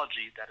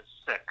physiology that is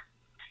sick.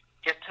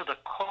 Get to the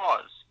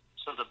cause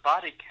so the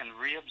body can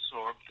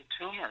reabsorb the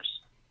tumors.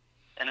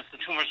 And if the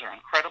tumors are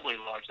incredibly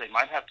large, they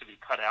might have to be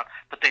cut out,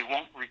 but they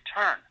won't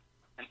return.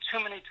 And too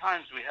many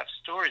times we have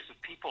stories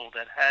of people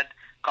that had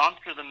gone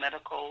through the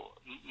medical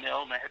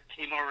mill, and they had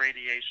chemo,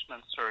 radiation,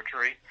 and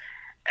surgery,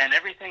 and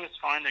everything is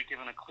fine. They're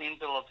given a clean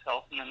bill of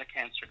health, and then the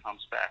cancer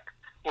comes back.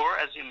 Or,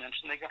 as you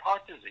mentioned, they get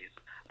heart disease,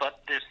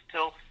 but there's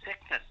still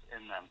sickness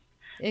in them.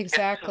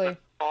 Exactly. Get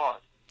to the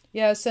cause.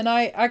 Yes, and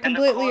I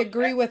completely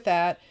agree with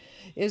that.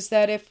 Is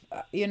that if,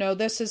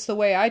 this is the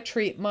way I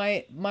treat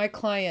my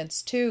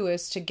clients too,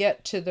 is to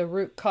get to the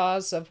root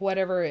cause of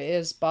whatever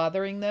is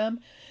bothering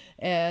them.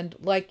 And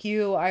like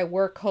you, I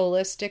work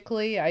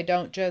holistically. I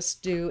don't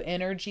just do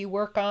energy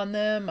work on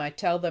them. I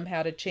tell them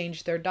how to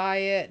change their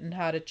diet and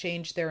how to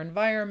change their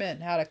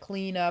environment and how to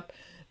clean up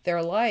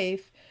their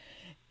life.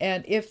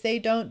 And if they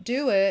don't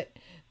do it,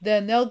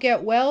 then they'll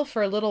get well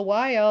for a little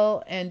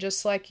while, and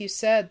just like you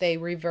said, they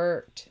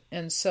revert.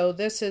 And so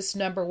this is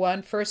number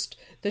one. First,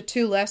 the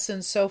 2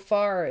 lessons so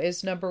far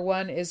is number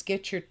 1 is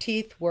get your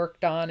teeth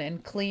worked on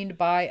and cleaned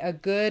by a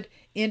good,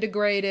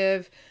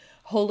 integrative,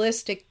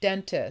 holistic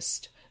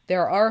dentist.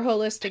 There are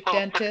holistic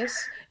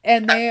dentists,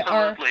 and they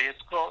are... Absolutely.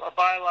 It's called a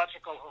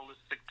biological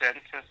holistic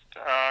dentist.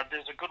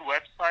 There's a good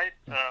website,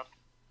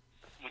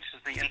 which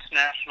is the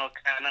International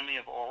Academy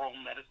of Oral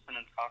Medicine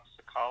and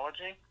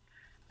Toxicology.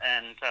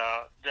 And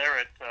they're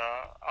at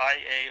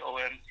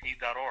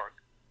IAOMT.org.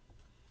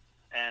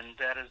 And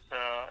that is,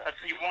 if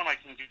you want, I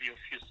can give you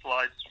a few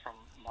slides from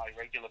my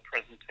regular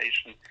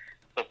presentation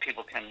so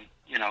people can,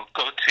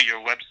 go to your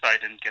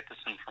website and get this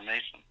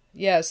information.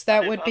 Yes,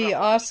 that would be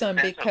awesome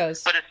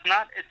because... But it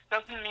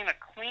doesn't mean a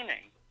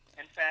cleaning.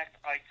 In fact,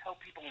 I tell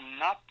people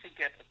not to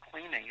get a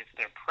cleaning if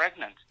they're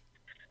pregnant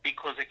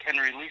because it can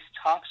release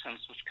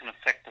toxins which can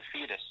affect the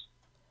fetus.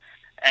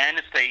 And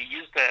if they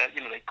use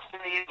they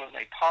clean or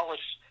they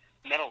polish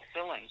metal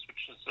fillings,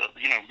 which is,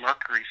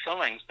 mercury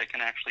fillings, they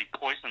can actually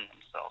poison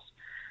themselves.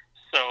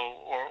 So,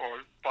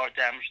 or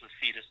damage the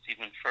fetus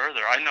even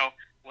further. I know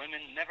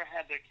women never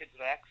had their kids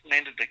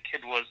vaccinated. The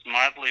kid was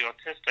mildly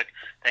autistic.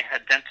 They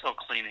had dental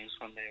cleanings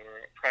when they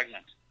were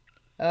pregnant.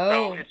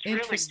 Oh, so it's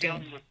interesting.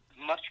 really dealing with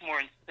much more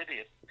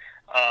insidious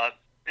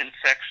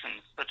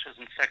infections, such as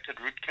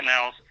infected root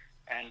canals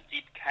and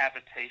deep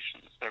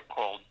cavitations. They're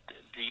called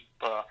deep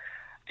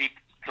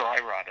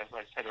dry rot, as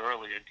I said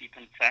earlier, deep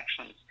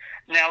infections.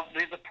 Now,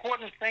 the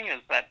important thing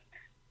is that,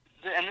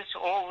 and this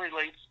all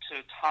relates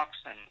to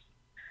toxins,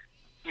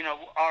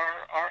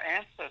 our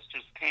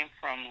ancestors came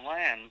from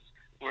lands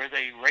where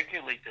they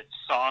regularly did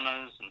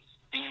saunas and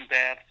steam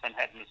baths and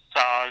had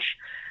massage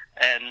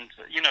And,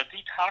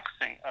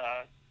 detoxing.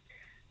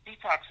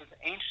 Detox is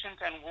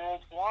ancient and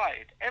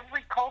worldwide.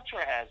 Every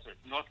culture has it.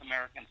 North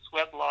American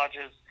sweat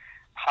lodges,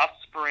 hot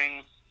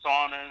springs,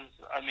 saunas.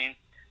 I mean,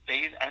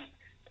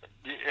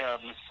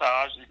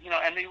 massage.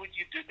 And they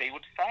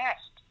would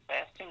fast.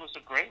 Fasting was a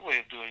great way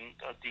of doing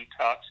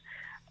detox.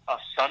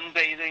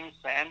 Sunbathing,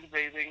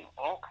 sandbathing,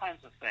 all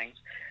kinds of things.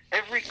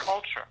 Every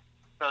culture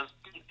does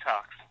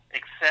detox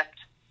except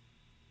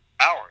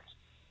ours.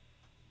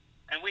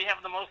 And we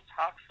have the most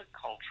toxic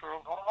culture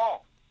of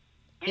all.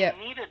 We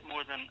need it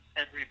more than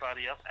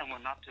everybody else, and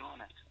we're not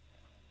doing it.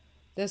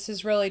 This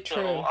is really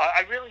true. So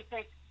I really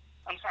think,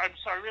 I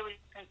really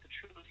think the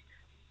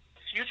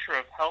future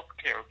of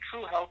healthcare,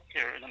 true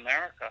healthcare in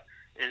America,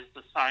 is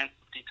the science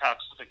of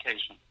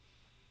detoxification.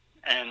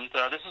 And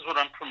this is what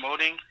I'm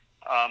promoting.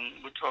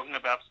 We're talking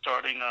about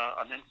starting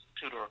an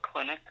institute or a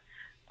clinic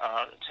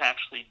to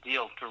actually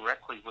deal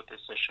directly with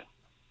this issue.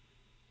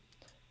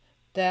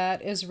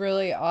 That is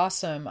really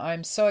awesome.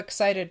 I'm so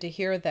excited to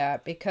hear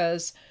that,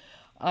 because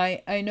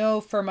I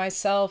know for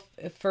myself,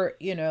 for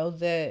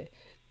the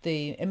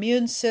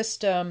immune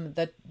system,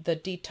 the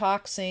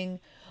detoxing,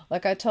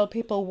 like I tell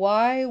people,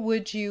 why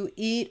would you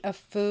eat a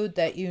food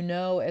that you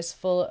know is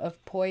full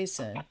of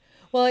poison?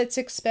 Well, it's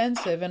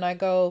expensive. And I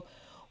go,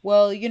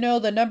 well,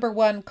 the number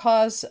one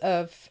cause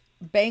of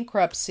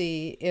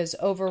bankruptcy is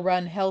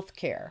overrun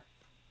healthcare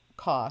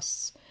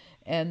costs.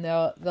 And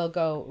they'll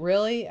go,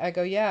 really? I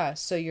go, yeah.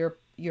 So you're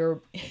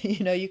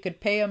you could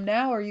pay them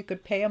now or you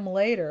could pay them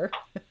later.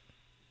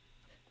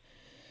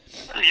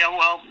 Yeah,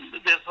 well,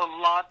 there's a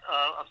lot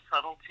of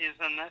subtleties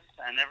in this,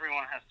 and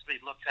everyone has to be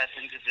looked at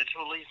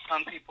individually.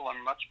 Some people are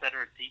much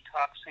better at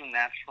detoxing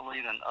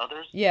naturally than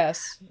others.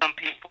 Yes. Some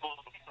people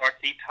start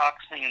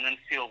detoxing and then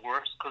feel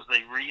worse because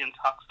they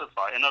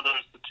re-intoxify. In other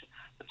words,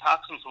 the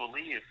toxins will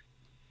leave.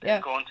 They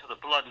go into the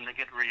blood and they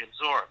get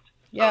reabsorbed.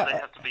 Yeah. So they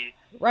have to be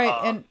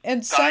and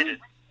guided, some,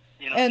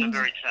 in a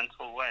very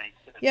gentle way.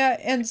 Yeah,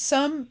 and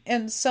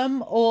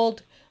some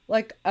old,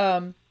 like,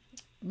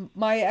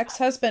 my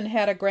ex-husband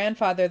had a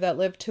grandfather that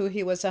lived till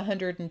he was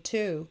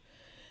 102,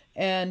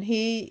 and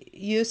he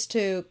used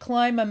to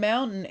climb a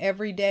mountain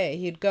every day.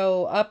 He'd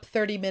go up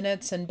 30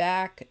 minutes and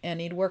back,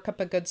 and he'd work up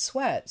a good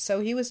sweat.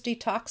 So he was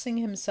detoxing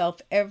himself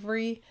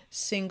every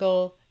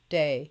single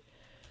day.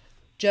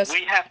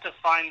 We have to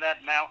find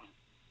that mountain.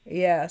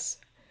 Yes.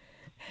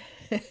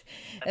 That's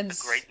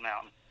a great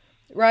mountain.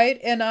 Right,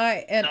 and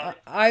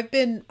I've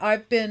been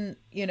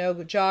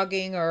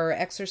jogging or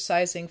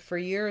exercising for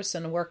years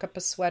and work up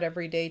a sweat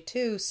every day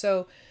too.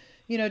 So,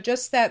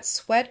 just that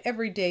sweat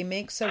every day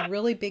makes a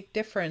really big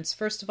difference.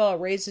 First of all,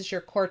 it raises your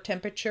core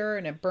temperature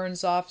and it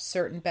burns off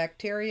certain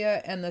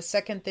bacteria. And the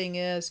second thing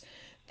is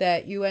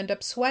that you end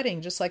up sweating,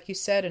 just like you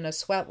said, in a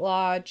sweat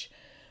lodge.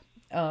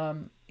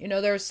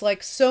 There's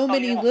like so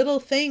many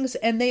little things,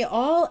 and they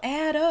all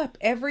add up.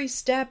 Every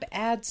step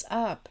adds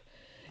up.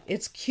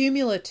 It's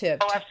cumulative.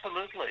 Oh,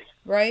 absolutely.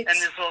 Right? And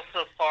there's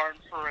also far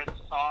infrared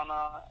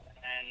sauna.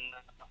 And,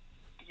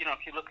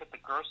 if you look at the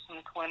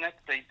Gerson Clinic,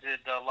 they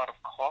did a lot of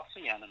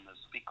coffee enemas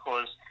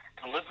because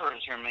the liver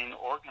is your main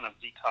organ of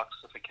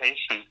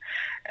detoxification.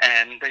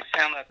 And they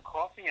found that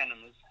coffee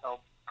enemas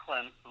help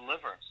cleanse the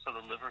liver so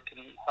the liver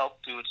can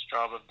help do its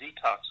job of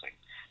detoxing.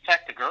 In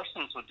fact, the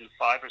Gersons would do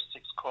 5 or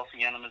 6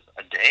 coffee enemas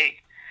a day.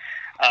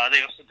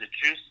 They also did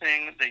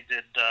juicing. They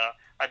did,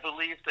 I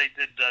believe they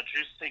did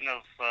juicing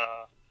of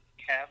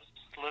calves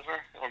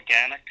liver,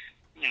 organic,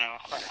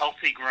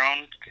 healthy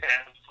grown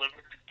calves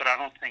liver, but I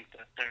don't think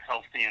that they're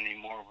healthy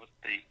anymore with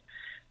the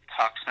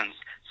toxins.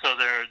 So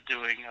they're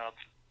doing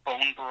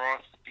bone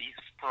broth, beef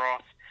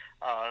broth,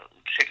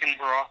 chicken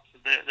broth.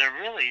 They're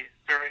really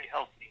very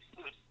healthy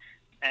foods.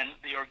 And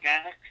the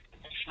organic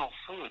traditional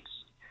foods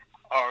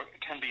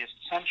can be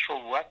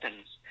essential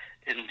weapons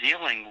in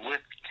dealing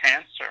with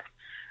cancer.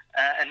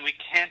 And we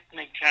can't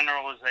make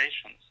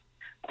generalizations.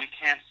 We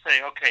can't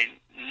say, okay,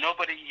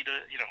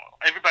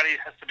 everybody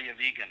has to be a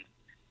vegan.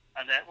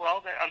 And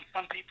on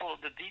some people,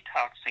 the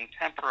detoxing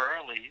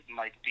temporarily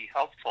might be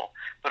helpful,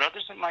 but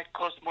others it might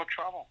cause more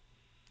trouble.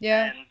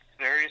 Yeah. And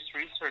various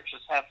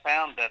researchers have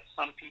found that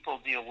some people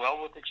deal well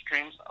with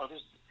extremes,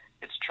 others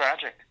it's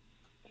tragic.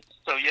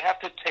 So you have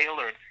to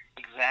tailor it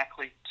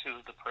exactly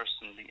to the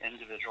person, the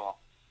individual.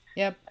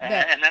 Yep.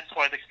 And that's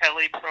why the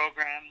Kelly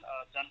program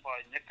done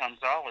by Nick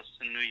Gonzalez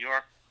in New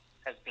York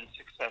has been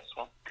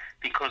successful,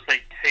 because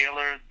they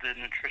tailored the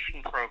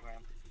nutrition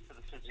program to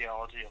the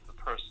physiology of the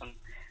person.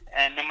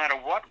 And no matter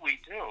what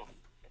we do,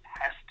 it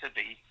has to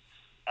be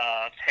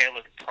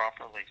tailored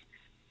properly.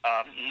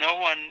 No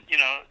one,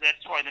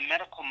 that's why the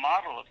medical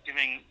model of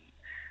giving,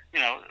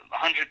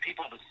 100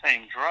 people the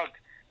same drug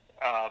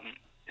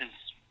is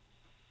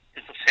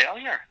a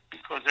failure,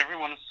 because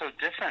everyone is so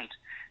different.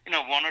 1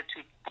 or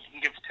 2, you can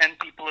give 10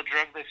 people a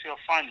drug, they feel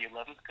fine. The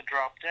 11th could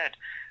drop dead,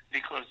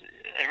 because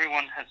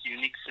everyone has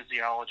unique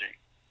physiology,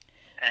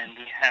 and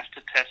we have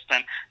to test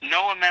them.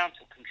 No amount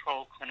of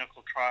controlled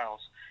clinical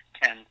trials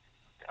can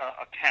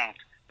account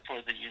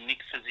for the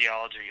unique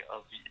physiology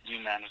of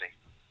humanity.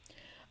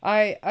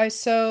 I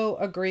so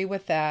agree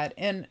with that.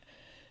 And,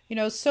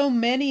 So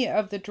many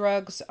of the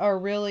drugs are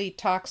really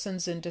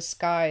toxins in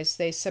disguise.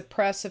 They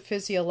suppress a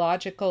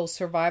physiological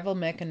survival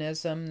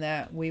mechanism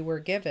that we were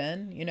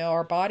given.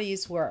 Our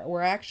bodies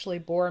were actually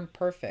born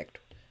perfect.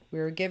 We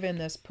were given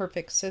this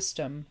perfect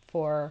system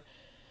for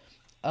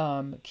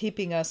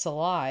keeping us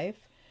alive.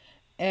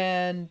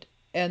 And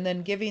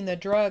then giving the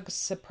drugs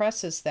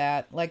suppresses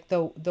that. Like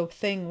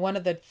one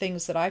of the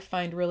things that I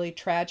find really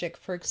tragic,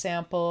 for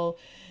example,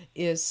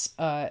 is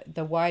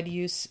the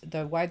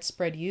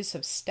widespread use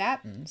of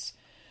statins,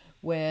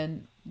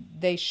 when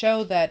they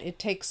show that it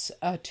takes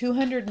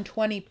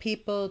 220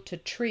 people to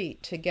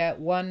treat to get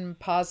one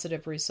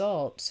positive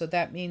result. So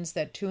that means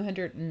that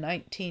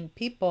 219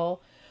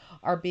 people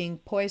are being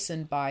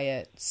poisoned by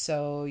it.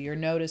 So you're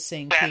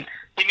noticing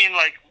You mean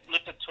like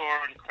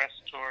Lipitor and Crestor?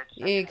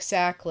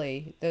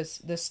 Exactly. The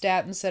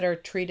statins that are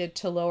treated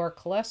to lower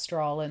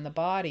cholesterol in the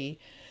body.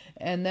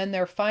 And then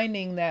they're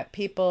finding that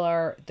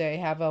they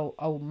have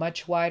a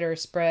much wider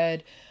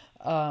spread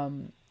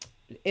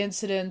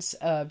incidence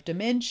of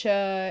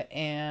dementia,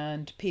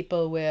 and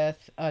people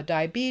with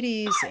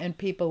diabetes, and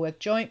people with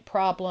joint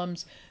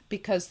problems,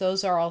 because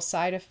those are all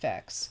side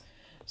effects.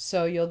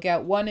 So you'll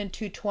get 1 in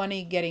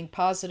 220 getting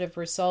positive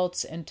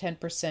results and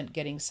 10%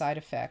 getting side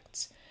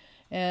effects.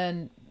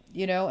 And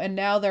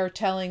now they're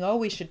telling,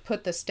 we should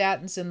put the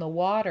statins in the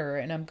water.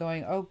 And I'm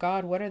going, oh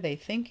God, what are they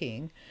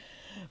thinking?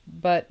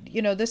 But,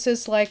 this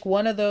is like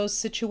one of those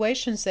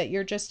situations that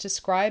you're just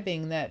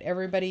describing, that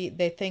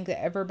they think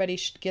that everybody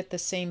should get the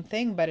same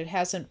thing, but it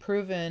hasn't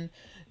proven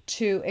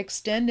to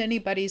extend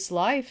anybody's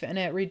life, and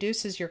it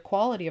reduces your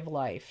quality of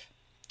life.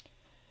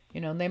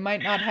 They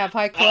might not have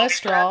high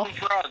cholesterol.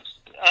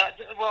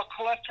 Well,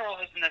 cholesterol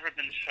has never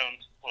been shown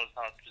to cause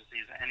heart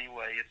disease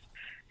anyway.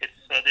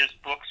 There's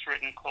books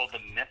written called The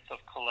Myth of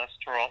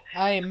Cholesterol.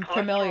 I am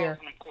familiar.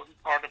 Cholesterol is an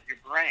important part of your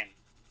brain.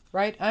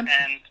 Right. And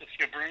if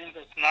your brain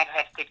does not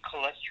have good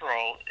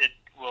cholesterol, it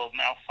will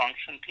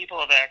malfunction. People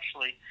have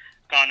actually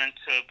gone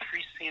into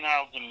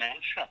pre-senile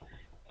dementia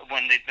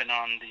when they've been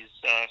on these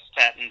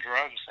statin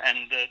drugs,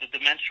 and the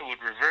dementia would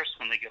reverse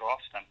when they get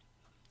off them.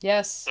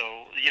 Yes.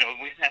 So,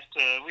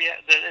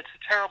 it's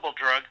a terrible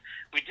drug.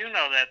 We do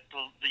know that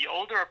the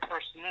older a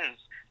person is,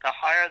 the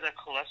higher their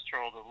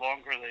cholesterol, the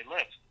longer they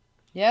live.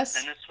 Yes.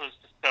 And this was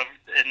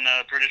discovered in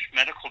a British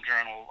Medical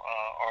Journal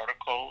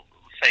article,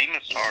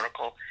 famous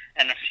article,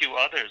 and a few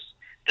others,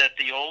 that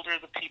the older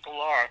the people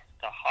are,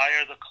 the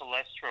higher the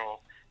cholesterol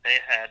they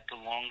had, the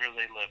longer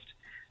they lived.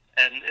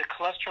 And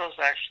cholesterol is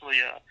actually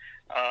an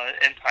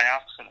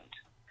antioxidant.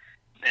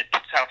 It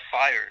puts out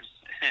fires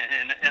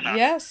in us.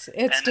 Yes,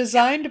 it's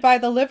designed by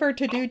the liver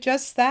to do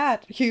just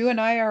that. You and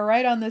I are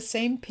right on the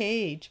same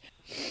page.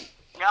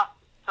 Yeah.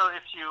 So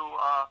if you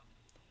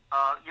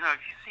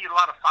see a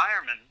lot of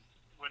firemen,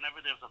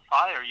 whenever there's a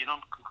fire, you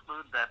don't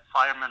conclude that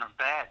firemen are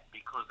bad,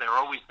 because they're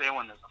always there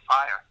when there's a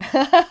fire.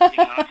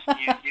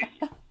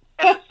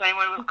 And the same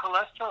way with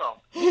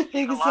cholesterol.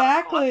 Exactly. A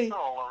lot of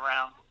cholesterol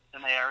around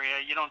an area,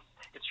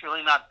 it's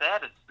really not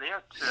bad. It's there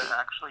to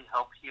actually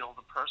help heal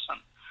the person.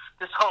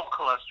 This whole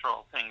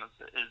cholesterol thing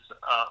is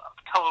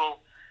total,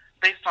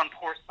 based on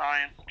poor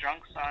science,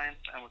 junk science,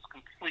 and was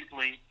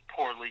completely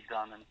poorly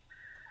done. And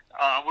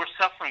we're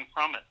suffering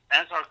from it.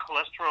 As our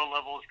cholesterol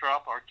levels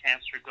drop, our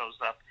cancer goes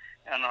up,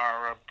 and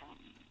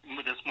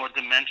there's more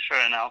dementia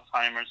and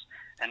Alzheimer's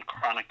and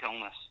chronic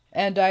illness.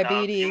 And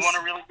diabetes. You want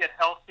to really get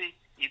healthy,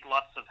 eat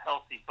lots of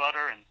healthy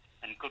butter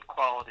and good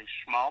quality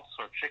schmaltz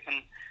or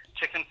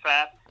chicken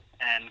fat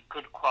and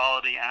good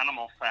quality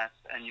animal fats,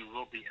 and you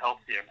will be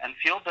healthier and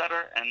feel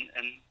better, and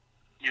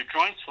your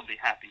joints will be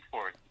happy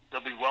for it.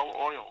 They'll be well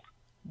oiled.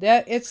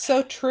 It's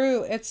so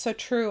true. It's so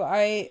true.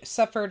 I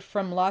suffered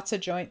from lots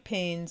of joint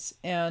pains,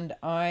 and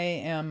I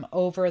am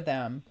over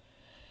them.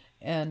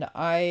 And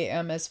I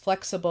am as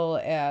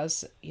flexible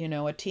as,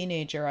 a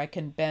teenager. I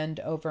can bend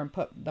over and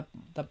put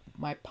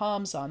my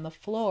palms on the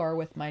floor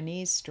with my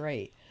knees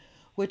straight,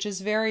 which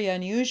is very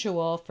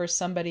unusual for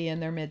somebody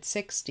in their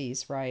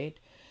mid-60s, right?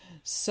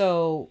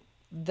 So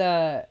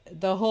the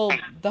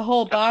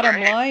whole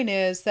bottom line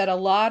is that a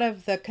lot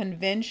of the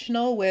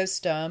conventional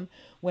wisdom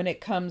when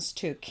it comes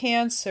to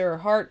cancer,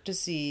 heart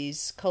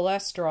disease,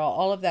 cholesterol,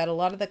 all of that, a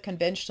lot of the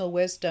conventional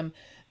wisdom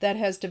that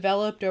has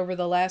developed over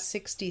the last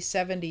 60,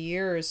 70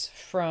 years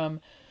from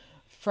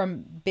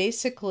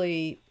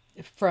basically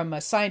from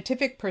a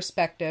scientific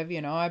perspective,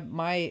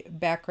 my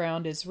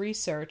background is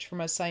research.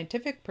 From a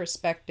scientific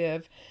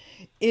perspective,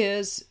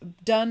 is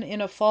done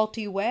in a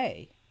faulty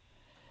way.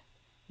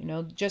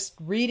 Just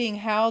reading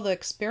how the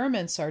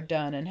experiments are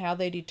done and how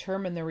they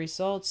determine the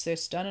results, they're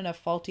done in a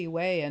faulty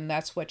way, and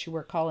that's what you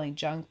were calling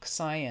junk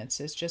science.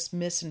 It's just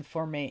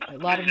misinformation, a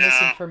lot of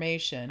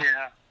misinformation.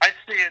 Yeah, I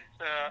see it.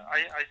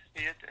 I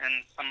see it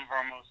in some of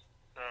our most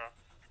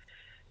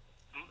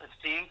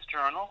esteemed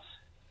journals,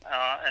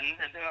 and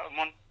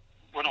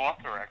one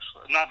author,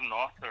 actually, not an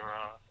author,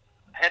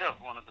 head of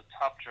one of the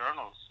top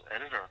journals,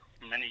 editor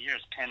for many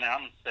years, came out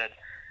and said,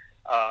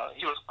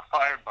 He was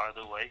fired, by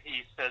the way.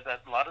 He said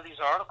that a lot of these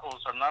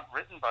articles are not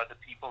written by the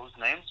people whose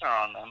names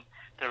are on them.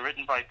 They're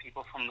written by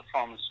people from the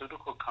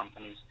pharmaceutical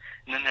companies,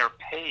 and then they're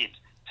paid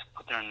to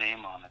put their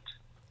name on it.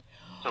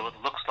 So it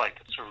looks like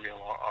it's a real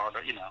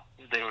article. You know,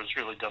 it was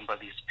really done by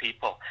these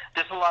people.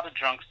 There's a lot of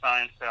junk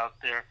science out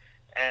there,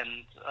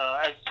 and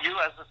as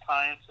a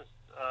scientist,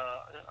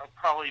 are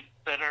probably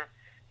better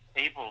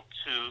able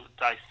to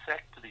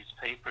dissect these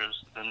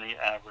papers than the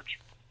average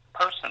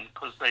person,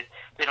 because they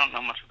don't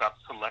know much about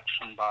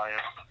selection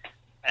bias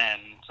and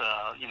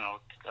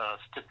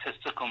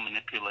statistical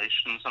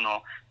manipulations and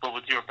all. But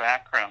with your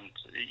background,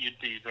 you'd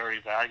be very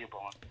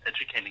valuable in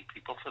educating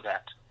people for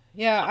that.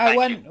 Yeah,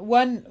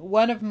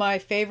 one of my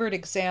favorite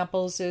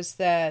examples is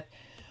that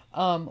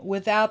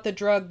without the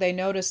drug, they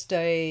noticed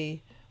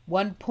a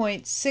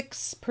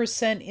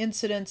 1.6%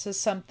 incidence of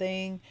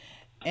something,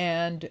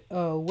 and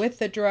with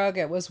the drug,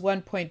 it was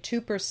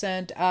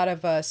 1.2% out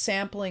of a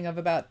sampling of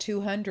about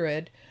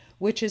 200,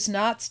 which is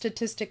not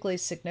statistically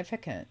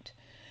significant.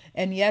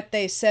 And yet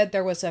they said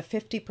there was a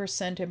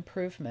 50%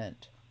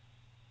 improvement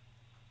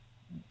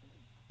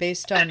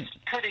based on... It's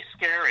pretty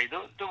scary.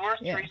 The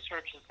worst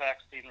research is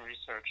vaccine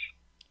research,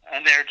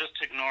 and they're just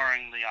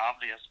ignoring the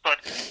obvious. But,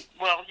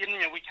 well, we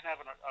can have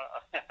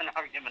an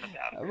argument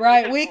about it.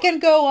 Right, we can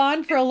go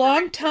on for a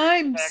long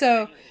time.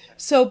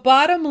 So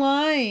bottom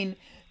line...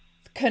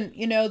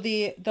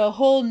 the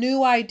whole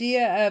new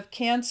idea of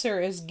cancer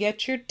is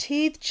get your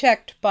teeth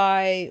checked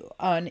by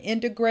an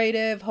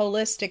integrative,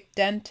 holistic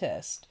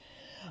dentist.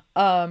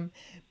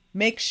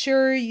 Make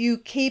sure you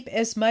keep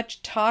as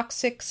much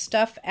toxic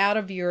stuff out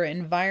of your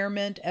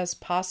environment as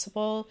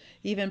possible.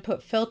 Even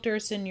put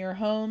filters in your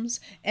homes,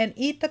 and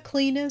eat the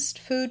cleanest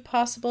food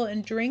possible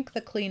and drink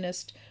the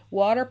cleanest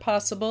water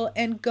possible,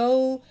 and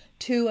go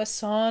to a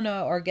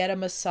sauna or get a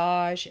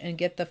massage and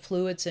get the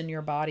fluids in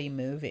your body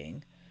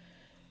moving.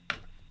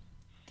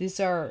 That's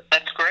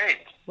great.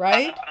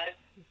 Right?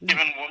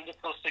 Given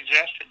wonderful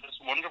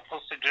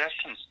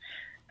suggestions.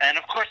 And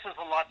of course, there's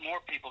a lot more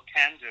people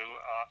can do.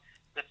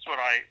 That's what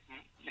I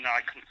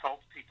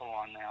consult people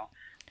on now.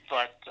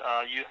 But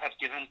you have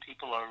given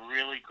people a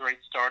really great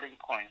starting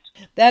point.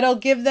 That'll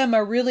give them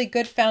a really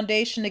good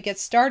foundation to get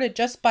started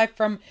just by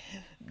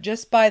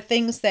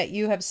things that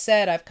you have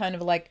said. I've kind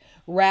of like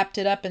wrapped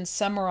it up and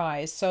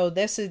summarized. So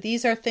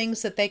these are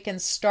things that they can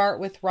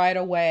start with right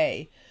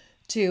away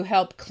to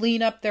help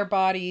clean up their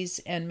bodies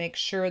and make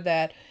sure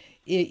that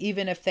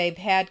even if they've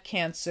had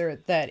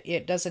cancer, that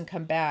it doesn't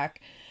come back.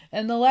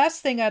 And the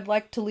last thing I'd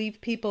like to leave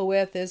people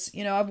with is,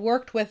 I've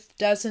worked with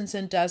dozens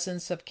and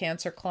dozens of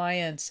cancer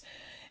clients.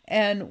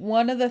 And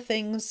one of the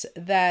things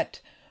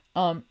that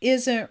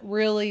isn't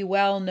really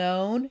well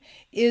known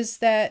is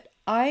that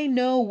I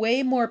know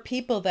way more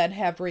people that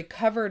have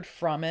recovered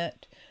from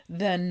it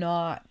than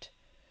not.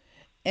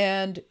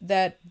 And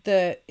that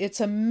it's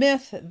a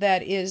myth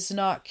that is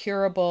not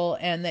curable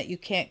and that you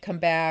can't come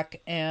back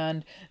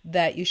and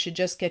that you should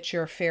just get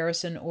your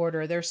affairs in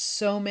order. There's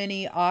so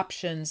many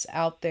options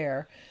out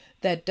there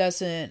that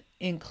doesn't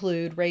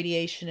include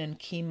radiation and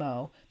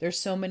chemo. There's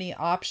so many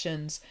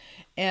options,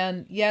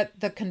 and yet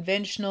the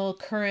conventional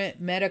current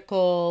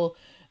medical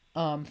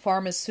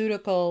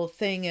pharmaceutical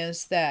thing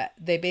is that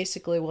they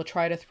basically will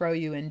try to throw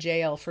you in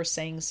jail for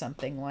saying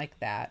something like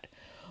that,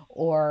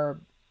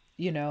 or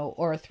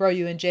throw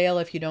you in jail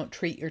if you don't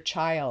treat your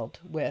child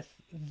with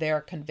their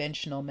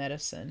conventional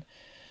medicine.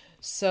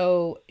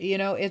 So,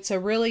 it's a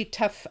really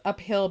tough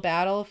uphill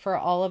battle for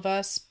all of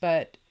us,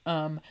 but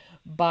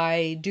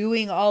by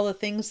doing all the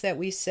things that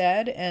we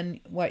said and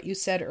what you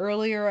said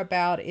earlier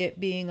about it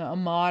being a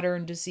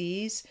modern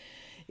disease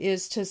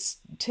is to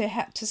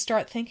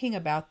start thinking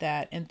about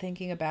that and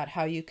thinking about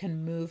how you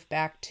can move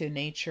back to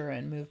nature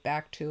and move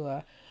back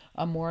to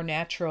a more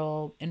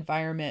natural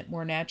environment,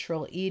 more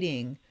natural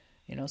eating.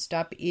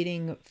 Stop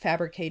eating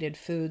fabricated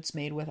foods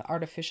made with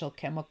artificial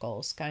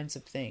chemicals, kinds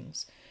of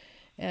things,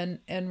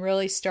 and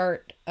really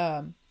start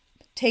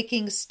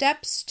taking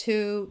steps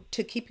to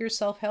keep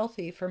yourself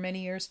healthy for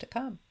many years to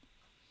come.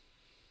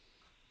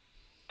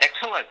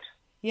 Excellent.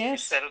 Yes. You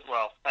said it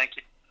well. Thank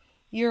you.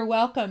 You're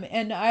welcome.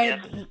 And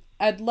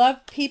I'd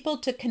love people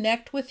to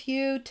connect with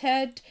you,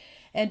 Ted,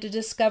 and to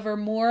discover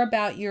more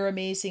about your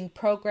amazing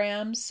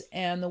programs.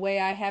 And the way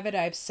I have it,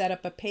 I've set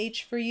up a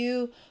page for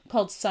you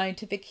called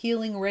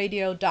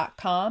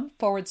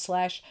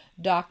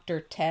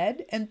scientifichealingradio.com/Dr.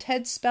 Ted. And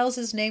Ted spells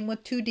his name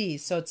with 2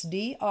 D's. So it's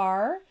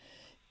DRTEDD.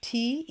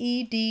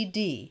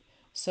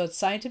 So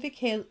it's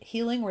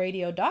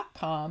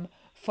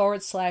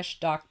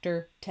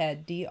scientifichealingradio.com/Dr.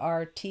 Ted,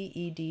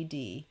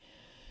 DRTEDD.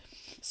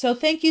 So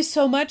thank you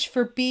so much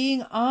for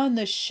being on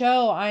the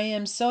show. I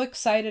am so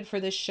excited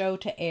for this show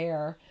to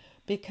air,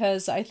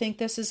 because I think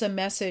this is a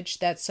message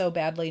that so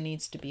badly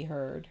needs to be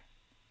heard.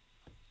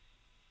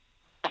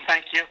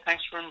 Thank you.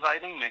 Thanks for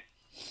inviting me.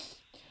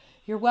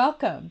 You're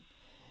welcome.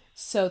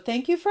 So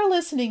thank you for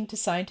listening to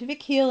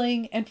Scientific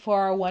Healing and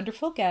for our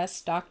wonderful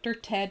guest, Dr.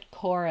 Ted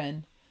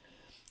Koren.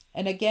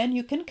 And again,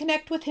 you can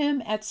connect with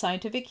him at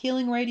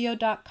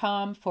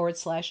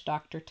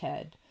scientifichealingradio.com/Dr.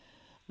 Ted.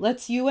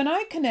 lets you and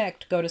I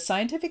connect. Go to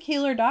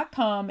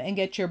scientifichealer.com and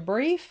get your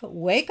brief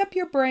Wake Up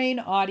Your Brain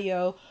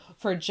audio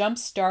for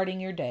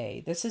jump-starting your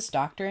day. This is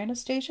Dr.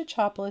 Anastasia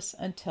Chopless.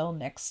 Until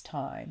next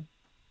time.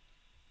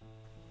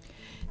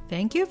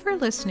 Thank you for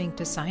listening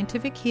to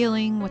Scientific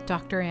Healing with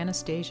Dr.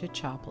 Anastasia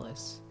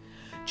Chopless.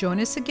 Join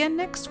us again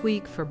next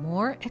week for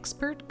more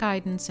expert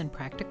guidance and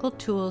practical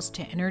tools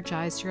to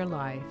energize your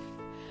life.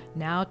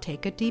 Now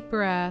take a deep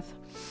breath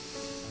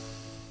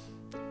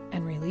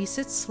and release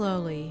it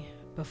slowly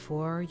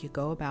before you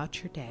go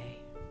about your day.